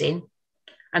peas in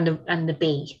and the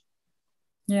bee.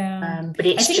 Yeah, but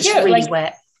it's just really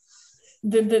wet.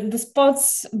 The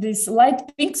spots, these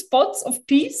light pink spots of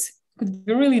peas could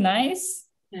be really nice.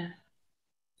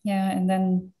 Yeah, and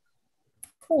then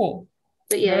cool.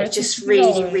 But yeah, it just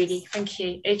really, thank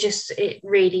you. It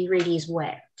really is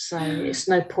wet. So it's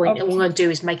no point. Okay. All I'm going to do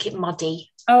is make it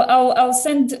muddy. I'll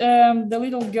send the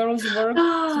little girl's work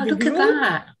to the Look group. at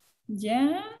that.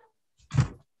 Yeah.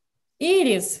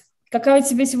 Ирис, какая у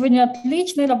тебя сегодня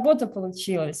отличная работа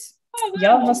получилась.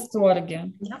 Я в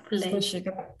восторге. Слушай,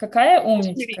 какая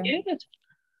умничка.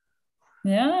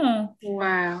 Yeah.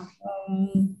 Wow.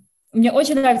 Мне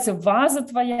очень нравится ваза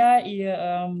твоя и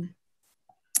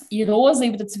роза, и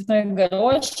вот этот цветной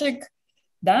горошек.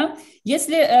 Да?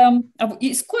 Если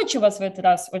и скотч у вас в этот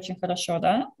раз очень хорошо,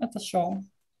 да? Это шоу.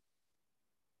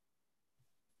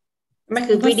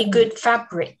 Make a really good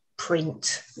fabric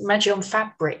print. Imagine on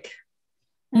fabric.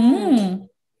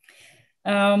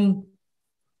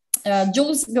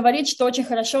 Джулс говорит, что очень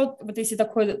хорошо, вот если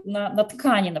такой на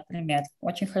ткани, например,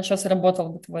 очень хорошо сработал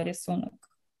бы твой рисунок.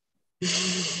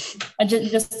 I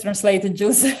just translated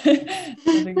Jules.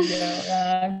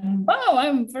 Wow,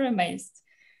 I'm very amazed.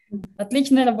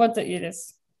 Отличная работа,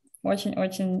 Ирис.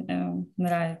 Очень-очень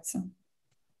нравится.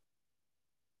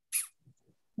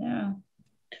 Yeah.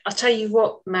 I'll tell you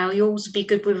what, Mel, yours would be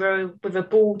good with a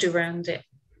border around it.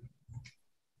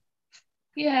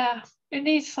 Yeah, it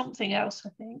needs something else, I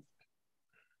think.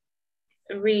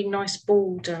 A really nice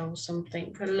border or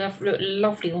something. Look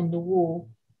lovely on the wall.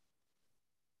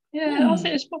 Yeah, I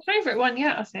think it's my favourite one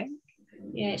yet, I think.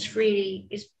 Yeah,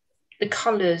 it's the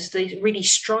colours, they're really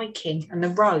striking, and the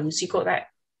rose, you've got that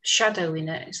shadow in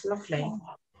it. It's lovely. Oh,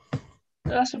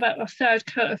 that's about a third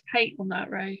coat of paint on that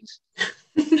rose.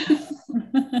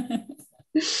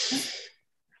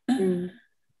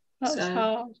 That's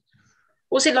hard.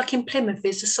 What's it like in Plymouth?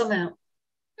 Is the sun out?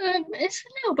 It's a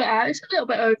little bit out. It's a little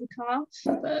bit overcast,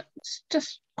 but it's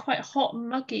just quite hot and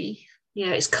muggy.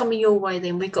 Yeah, it's coming your way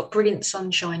then. We've got brilliant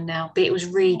sunshine now, but it was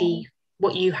really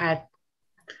what you had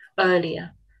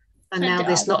earlier. And now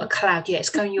there's not a cloud. Yeah, it's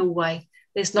going your way.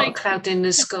 There's not a cloud in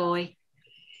the sky.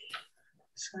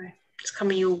 So it's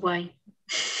coming your way.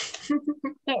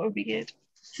 That would be good.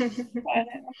 I've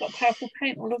got purple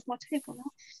paint all over my table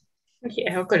now.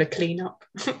 Yeah, I've got to clean up.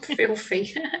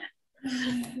 Filthy.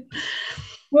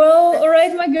 Well, all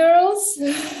right, my girls.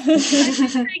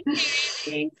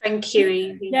 Thank you,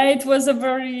 Evie. Yeah, it was a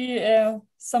very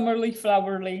summerly,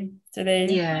 flowery today.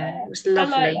 Yeah, it was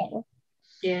lovely.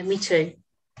 Yeah, me too.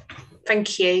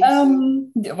 Thank you.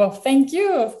 Well, thank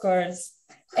you, of course.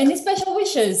 Any special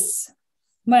wishes,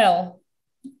 Mel?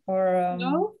 Or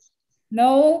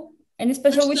no? Any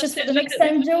special wishes for the next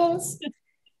time, Jules?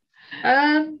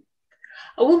 I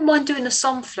wouldn't mind doing a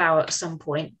sunflower at some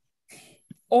point.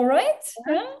 All right.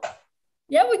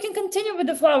 Yeah, we can continue with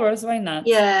the flowers. Why not?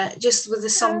 Yeah, just with the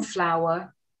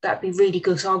sunflower, that'd be really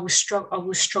good. So I would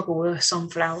struggle with a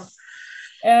sunflower.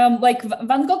 Like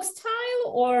Van Gogh style,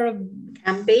 or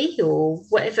can be, or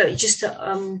whatever. Just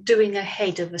doing a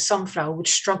head of a sunflower would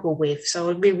struggle with. So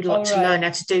I'd really like to learn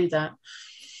how to do that.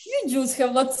 You just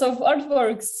have lots of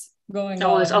artworks going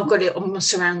on. I've got it. I'm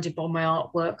surrounded by my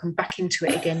artwork. I'm back into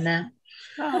it again now.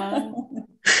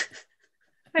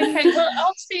 Okay, well,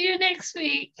 I'll see you next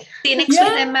week. See you next week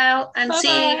then, Mel, and see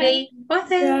you, Evie. Bye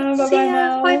then. Yeah, see ya.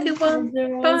 Mel. Bye, everyone.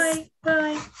 Bye.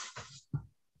 Bye.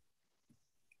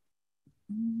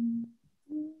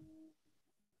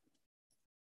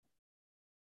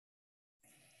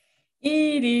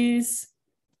 Ирис.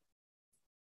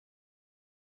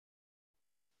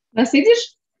 Нас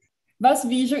видишь? Вас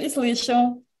вижу и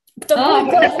слышу. Какой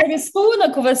классный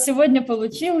рисунок у вас сегодня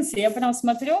получился. Я прям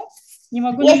смотрю, не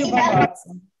могу не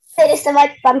любоваться.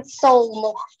 Рисовать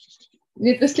подсолнух.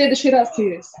 Это в следующий раз,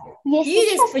 Ирис.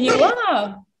 Ирис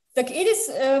поняла. Так Ирис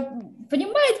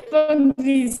понимает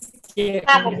по-английски.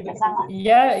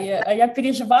 Я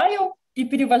переживаю и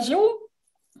перевожу,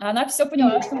 а она все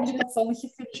поняла, что будет подсолнухи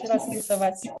в следующий раз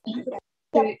рисовать.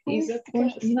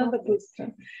 Не надо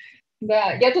быстро.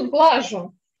 Да, я тут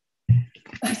глажу.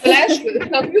 Представляешь,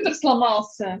 компьютер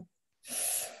сломался.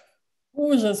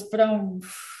 Ужас, прям.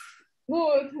 Ну,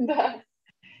 да.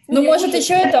 Ну, может,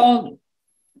 еще это он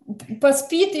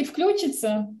поспит и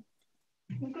включится.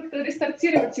 Ну, как-то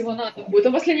рестартировать его надо будет. А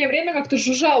в последнее время как-то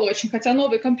жужжал очень, хотя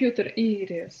новый компьютер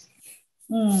Ирис.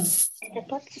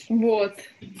 Вот.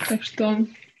 Так что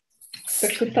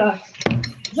так.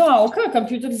 Жалко,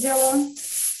 компьютер делала.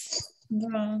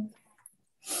 Да.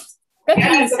 Как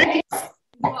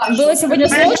было сегодня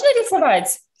сложно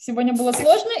рисовать? Сегодня было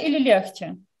сложно или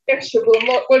легче? Легче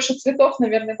было, больше цветов,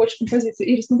 наверное, больше композиций.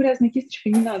 Ирис, ну грязной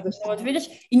кисточкой не надо. Вот, видишь,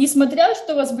 и несмотря,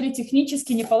 что у вас были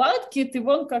технические неполадки, ты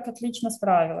вон как отлично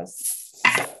справилась.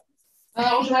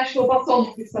 Она уже начала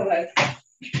подсолнух рисовать.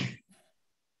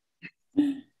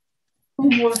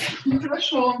 Вот, ну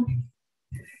хорошо.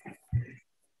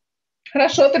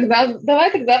 Хорошо, тогда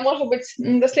давай тогда, может быть,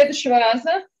 до следующего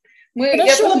раза.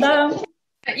 Хорошо, да.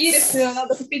 Ирисы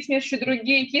надо купить мне еще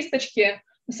другие кисточки.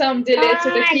 На самом деле эти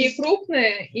такие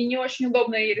крупные, и не очень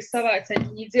удобно их рисовать,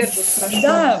 они не держат хорошо.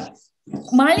 Да,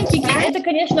 маленькие кисти, это,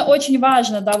 конечно, очень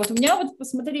важно, да. Вот у меня вот,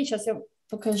 посмотри, сейчас я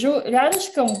покажу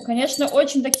рядышком, конечно,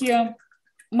 очень такие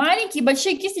маленькие,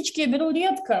 большие кисточки я беру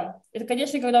редко. Это,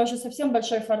 конечно, когда уже совсем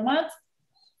большой формат,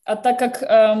 а так как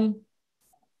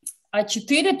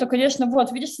А4, то, конечно,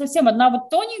 вот, видишь, совсем одна вот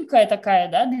тоненькая такая,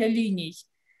 да, для линий,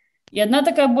 и одна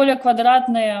такая более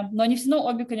квадратная, но они все равно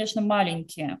обе, конечно,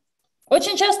 маленькие.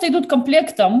 Очень часто идут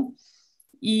комплектом,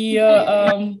 и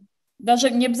даже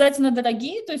не обязательно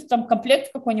дорогие, то есть там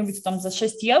комплект какой-нибудь там за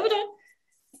 6 евро,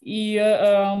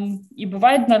 и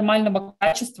бывает нормального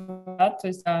качества, да, то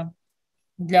есть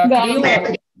для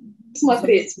акрила.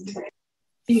 Смотреть.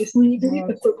 Ирис, ну не бери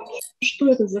Вот. такой, что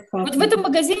это за капля? Вот в этом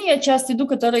магазине я часто иду,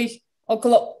 который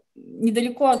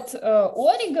недалеко от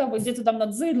Орига, вот где-то там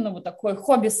над Зырного такой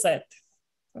хобби-сет.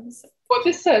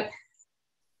 Хобби-сет.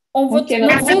 Он вот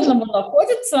над Зырному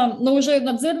находится, но уже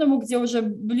над Зырному, где уже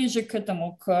ближе к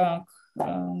этому, к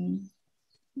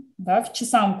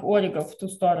часам, к Орига, в ту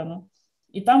сторону.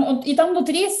 И там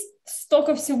внутри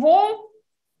столько всего,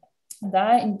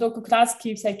 да, и не только краски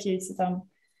и всякие эти там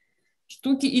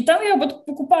штуки. И там я вот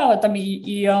покупала там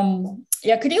и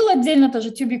акрил отдельно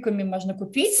тоже тюбиками можно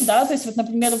купить, да, то есть вот,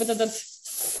 например, вот этот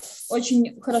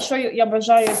очень хорошо, я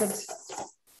обожаю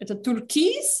этот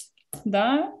туркиз,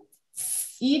 да,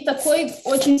 и такой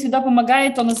очень всегда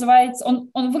помогает, он называется,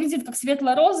 он выглядит как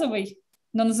светло-розовый,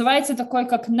 но называется такой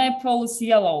как Naples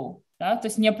Yellow, да, то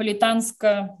есть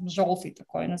неаполитанско-желтый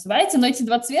такой называется, но эти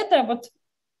два цвета, вот,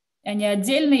 они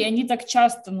отдельные, они так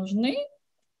часто нужны,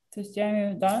 то есть я имею в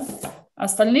виду, да,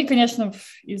 остальные, конечно,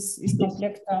 из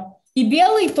комплекта. И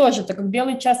белый тоже, так как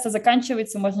белый часто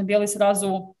заканчивается, можно белый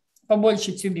сразу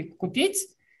побольше тюбик купить,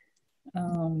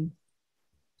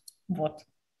 вот,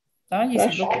 да, если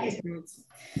вдруг...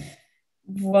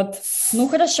 Вот, ну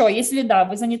хорошо, если да,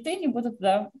 вы заняты, не буду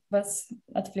вас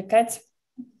отвлекать.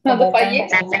 Надо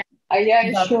поесть, а я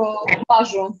еще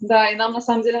мажу. Да, и нам на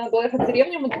самом деле надо было ехать в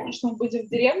деревню, мы думали, что мы будем в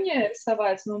деревне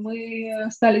рисовать, но мы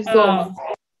остались дома.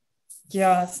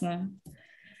 Ясно.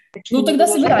 Ну тогда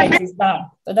собирайтесь,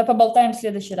 да, тогда поболтаем в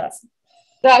следующий раз.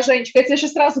 Да, Женечка, я тебе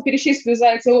сейчас сразу перечислю за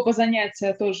эти оба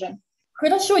занятия тоже.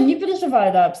 Хорошо, не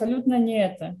переживай, да, абсолютно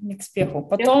не к спеху.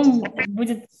 Потом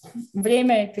будет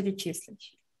время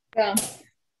перечислить. Да.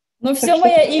 Ну все,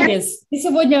 моя Ирис, ты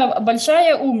сегодня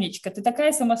большая умничка, ты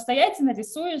такая самостоятельно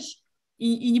рисуешь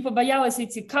и не побоялась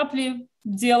эти капли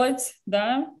делать,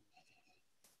 да?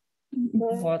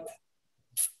 Вот.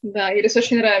 Да, Ирис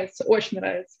очень нравится, очень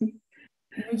нравится. Ну,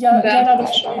 я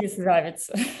рада, что Ирис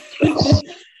нравится.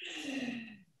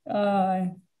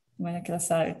 Моя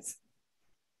красавица.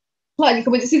 Ладненько,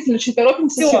 мы действительно чуть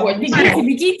торопимся сегодня.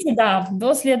 Бегите, да,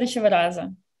 до следующего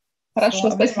раза. Хорошо,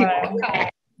 спасибо.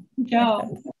 Чао.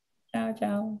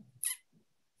 Чао.